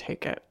didn't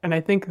take it. And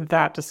I think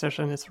that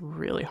decision is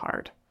really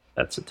hard.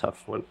 That's a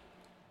tough one.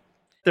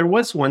 There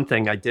was one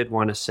thing I did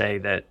want to say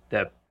that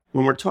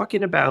when we're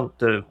talking about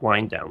the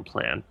wind down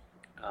plan,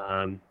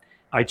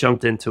 I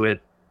jumped into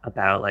it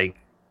about like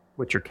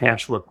what your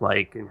cash look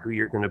like and who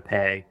you're going to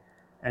pay.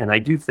 And I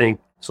do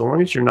think so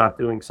long as you're not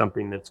doing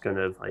something that's going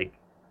to like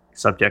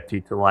subject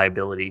you to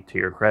liability to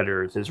your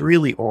creditors, is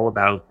really all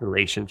about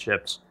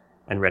relationships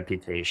and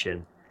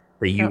reputation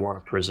that you want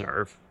to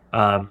preserve.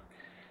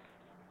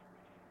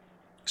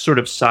 Sort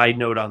of side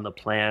note on the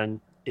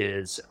plan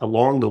is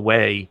along the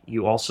way,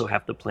 you also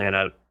have to plan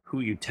out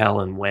who you tell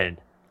and when.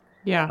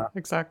 Yeah,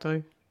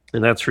 exactly.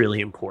 And that's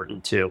really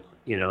important too,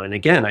 and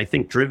again, I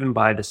think driven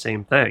by the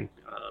same thing,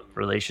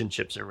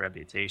 relationships and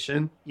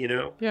reputation,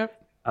 Yep.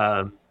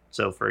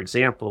 So for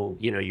example,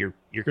 you're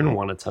going to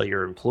want to tell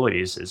your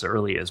employees as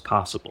early as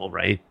possible,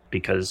 right?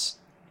 Because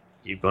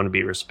you're going to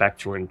be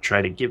respectful and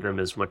try to give them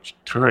as much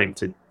time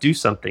to do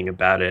something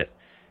about it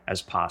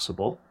as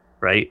possible,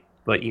 right?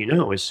 But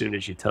as soon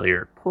as you tell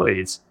your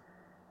employees,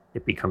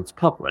 it becomes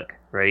public,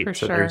 right? For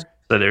sure.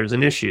 There's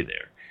an issue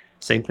there.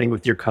 Same thing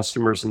with your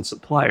customers and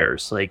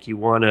suppliers. Like you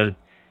want to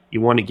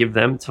give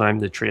them time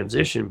to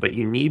transition, but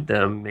you need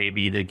them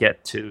maybe to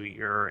get to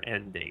your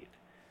end date,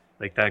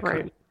 like that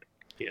kind of,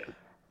 yeah.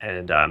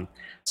 And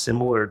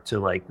similar to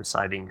like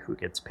deciding who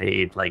gets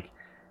paid, like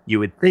you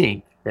would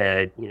think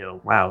that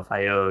wow, if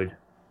I owed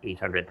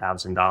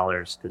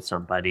 $800,000 to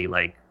somebody,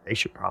 like they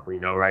should probably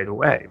know right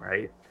away,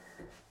 right?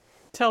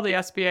 Tell the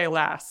SBA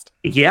last.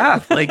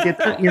 Yeah, like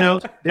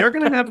they're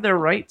going to have their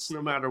rights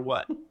no matter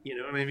what. You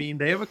know what I mean?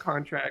 They have a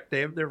contract. They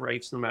have their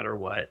rights no matter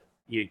what.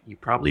 You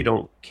probably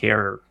don't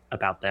care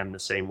about them the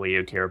same way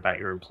you care about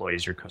your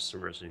employees, your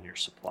customers, and your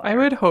suppliers. I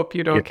would hope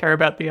you don't care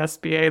about the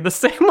SBA the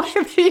same way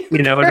that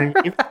you know what I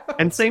mean?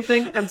 And same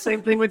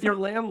thing with your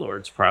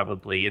landlords,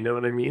 probably. You know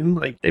what I mean?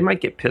 Like they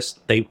might get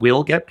pissed. They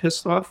will get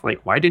pissed off.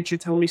 Like, why didn't you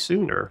tell me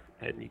sooner?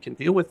 And you can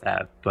deal with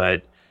that,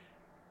 but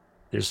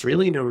there's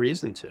really no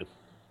reason to.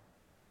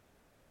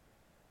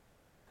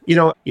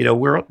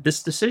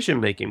 This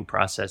decision-making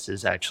process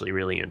is actually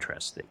really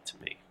interesting to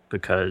me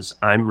because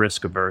I'm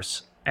risk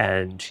averse,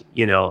 and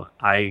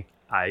I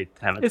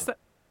haven't.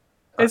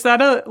 Is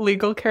that a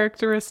legal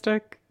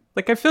characteristic?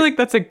 Like, I feel like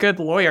that's a good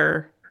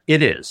lawyer.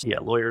 It is. Yeah,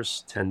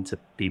 lawyers tend to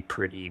be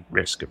pretty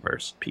risk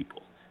averse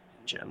people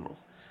in general.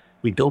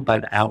 We bill by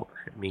the hour.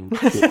 I mean,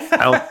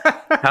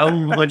 how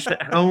much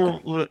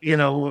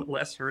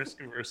less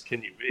risk averse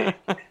can you be?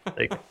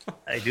 Like,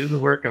 I do the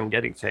work, I'm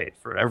getting paid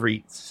for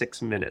every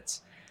 6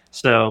 minutes.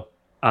 So,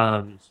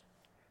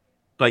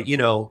 but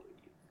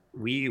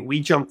we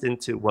jumped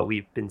into what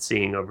we've been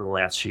seeing over the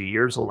last few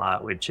years a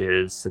lot, which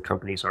is the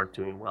companies aren't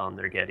doing well and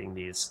they're getting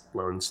these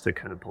loans to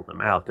kind of pull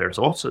them out. There's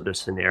also the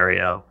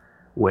scenario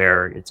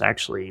where it's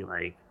actually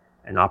like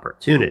an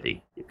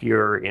opportunity. If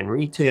you're in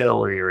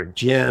retail or you're a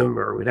gym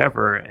or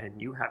whatever,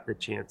 and you have the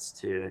chance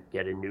to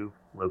get a new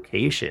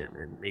location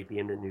and maybe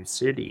in a new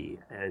city,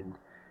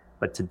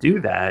 but to do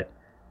that,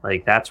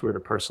 like that's where the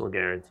personal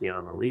guarantee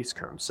on the lease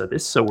comes.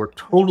 So we're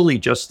totally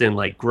just in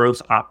like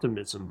growth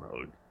optimism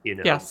mode,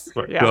 Yes.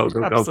 Like, yeah,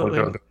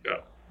 absolutely.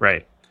 Go.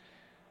 Right.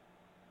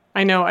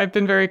 I know I've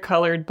been very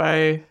colored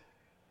by,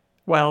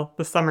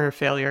 the summer of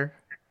failure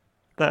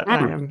that I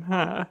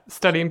am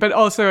studying, but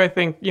also I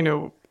think,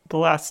 the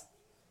last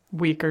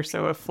week or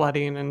so of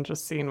flooding and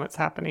just seeing what's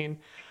happening.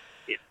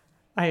 Yeah.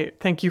 I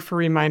thank you for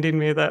reminding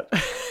me that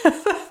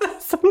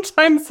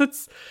sometimes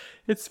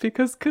it's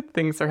because good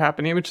things are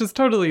happening, which is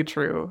totally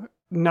true.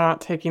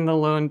 Not taking the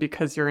loan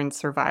because you're in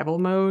survival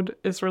mode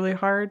is really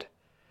hard.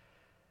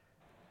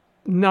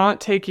 Not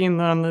taking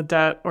on the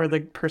debt or the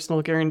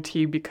personal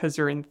guarantee because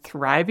you're in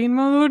thriving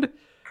mode,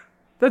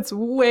 that's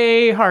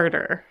way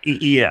harder.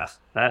 Yeah.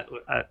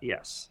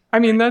 Yes. I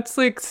mean, that's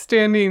like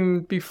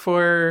standing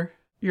before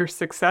your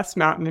success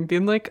mountain and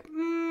being like,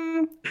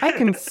 I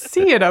can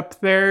see it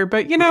up there,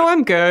 but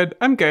I'm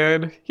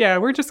good. Yeah,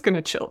 we're just going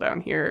to chill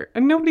down here.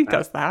 And nobody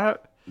does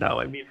that. No,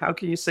 I mean, how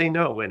can you say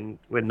no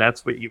when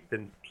that's what you've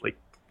been like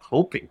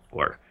hoping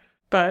for?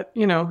 But,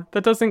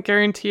 that doesn't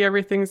guarantee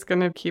everything's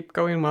going to keep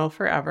going well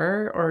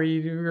forever, or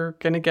you're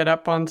going to get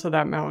up onto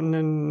that mountain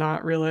and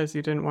not realize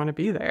you didn't want to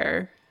be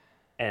there.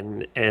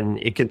 And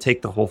it can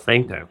take the whole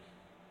thing down.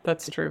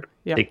 That's true.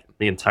 Yeah. Take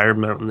the entire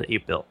mountain that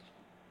you built.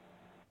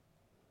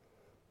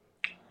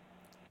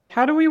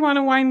 How do we want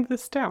to wind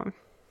this down?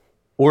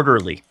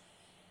 Orderly.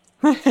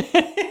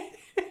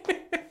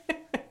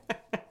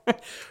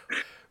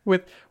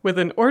 With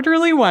an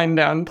orderly wind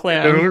down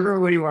plan. An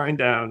orderly wind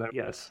down,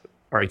 yes.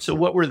 All right, so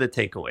what were the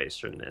takeaways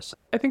from this?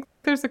 I think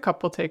there's a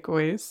couple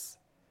takeaways.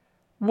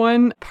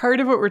 One part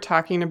of what we're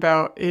talking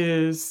about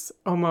is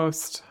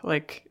almost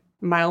like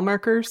mile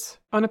markers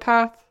on a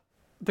path.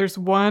 There's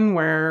one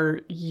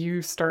where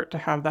you start to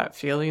have that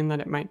feeling that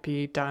it might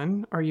be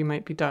done, or you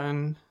might be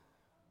done.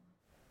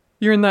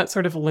 You're in that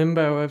sort of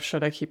limbo of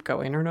should I keep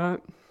going or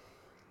not?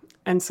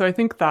 And so I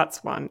think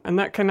that's one. And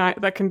that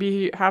can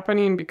be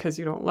happening because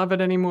you don't love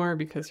it anymore,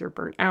 because you're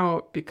burnt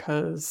out,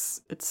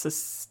 because it's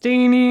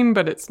sustaining,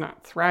 but it's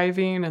not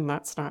thriving, and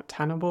that's not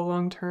tenable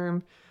long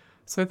term.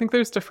 So I think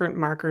there's different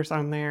markers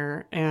on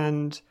there.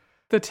 And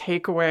the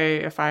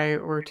takeaway, if I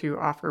were to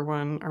offer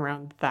one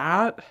around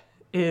that,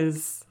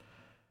 is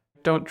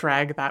don't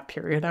drag that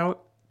period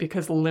out,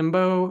 because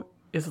limbo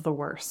is the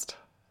worst.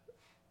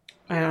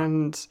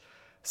 And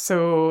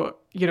so,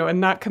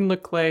 and that can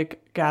look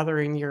like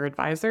gathering your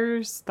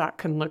advisors. That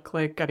can look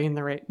like getting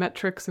the right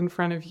metrics in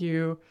front of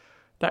you.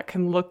 That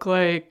can look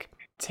like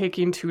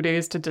taking 2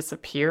 days to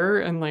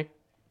disappear and like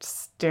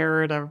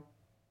stare at a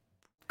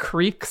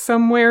creek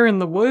somewhere in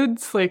the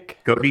woods. Like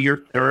go to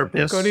your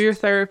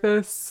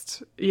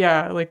therapist.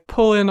 Yeah, like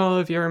pull in all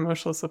of your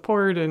emotional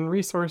support and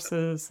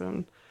resources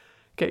and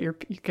get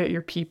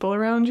your people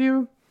around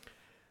you.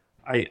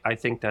 I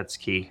think that's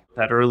key.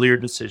 That earlier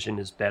decision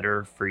is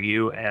better for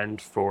you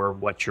and for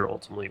what you're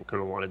ultimately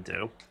going to want to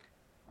do.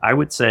 I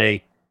would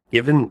say,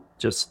 given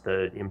just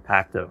the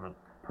impact of a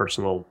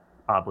personal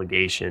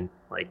obligation,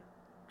 like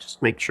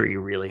just make sure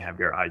you really have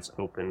your eyes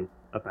open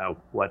about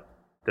what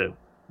the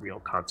real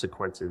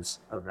consequences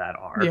of that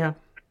are. Yeah.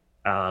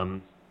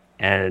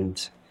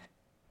 And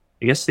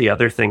I guess the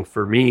other thing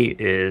for me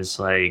is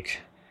like,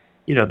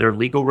 there are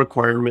legal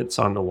requirements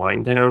on the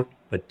wind down,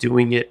 but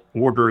doing it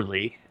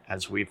orderly,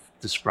 as we've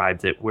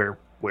described it, where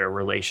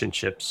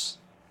relationships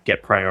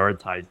get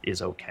prioritized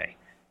is okay.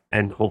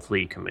 And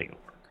hopefully you can make it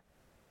work.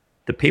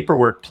 The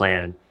paperwork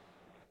plan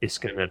is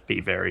going to be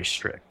very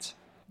strict.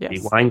 Yes.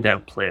 The wind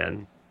down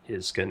plan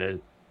is going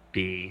to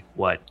be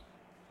what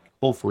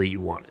hopefully you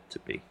want it to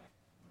be.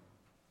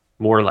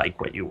 More like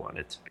what you want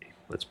it to be.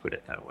 Let's put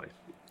it that way.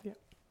 Yeah.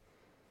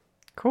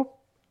 Cool.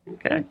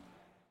 Okay.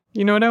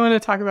 You know what I want to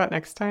talk about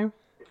next time?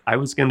 I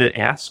was going to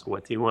ask,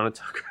 what do you want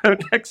to talk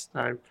about next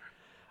time?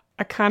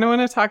 I kind of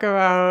want to talk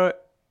about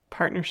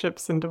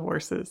partnerships and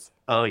divorces.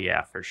 Oh,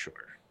 yeah, for sure.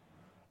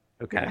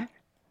 Okay. Yeah.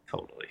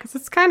 Totally. Because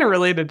it's kind of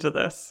related to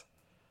this.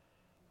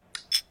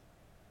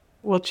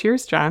 Well,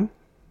 cheers, John.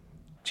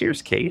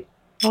 Cheers, Kate.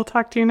 I'll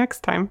talk to you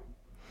next time.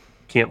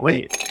 Can't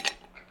wait.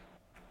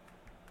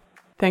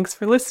 Thanks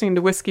for listening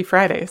to Whiskey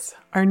Fridays.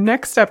 Our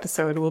next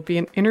episode will be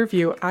an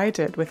interview I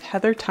did with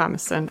Heather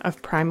Thomason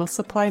of Primal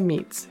Supply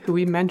Meats, who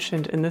we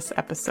mentioned in this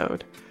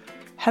episode.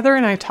 Heather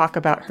and I talk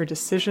about her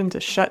decision to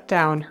shut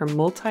down her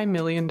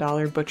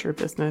multi-million-dollar butcher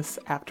business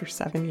after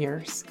 7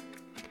 years.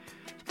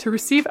 To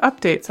receive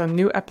updates on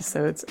new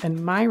episodes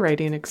and my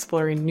writing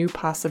exploring new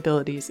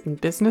possibilities in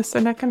business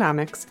and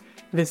economics,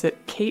 visit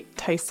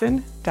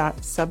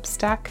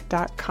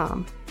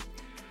katetyson.substack.com.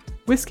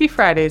 Whiskey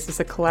Fridays is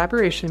a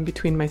collaboration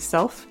between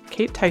myself,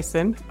 Kate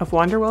Tyson of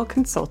Wanderwell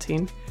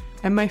Consulting,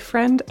 and my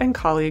friend and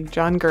colleague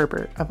John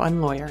Gerber of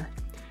Unlawyer.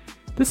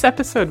 This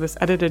episode was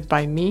edited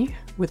by me,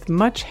 with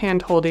much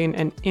hand-holding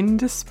and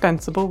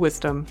indispensable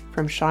wisdom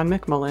from Sean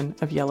McMullen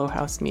of Yellow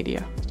House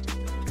Media.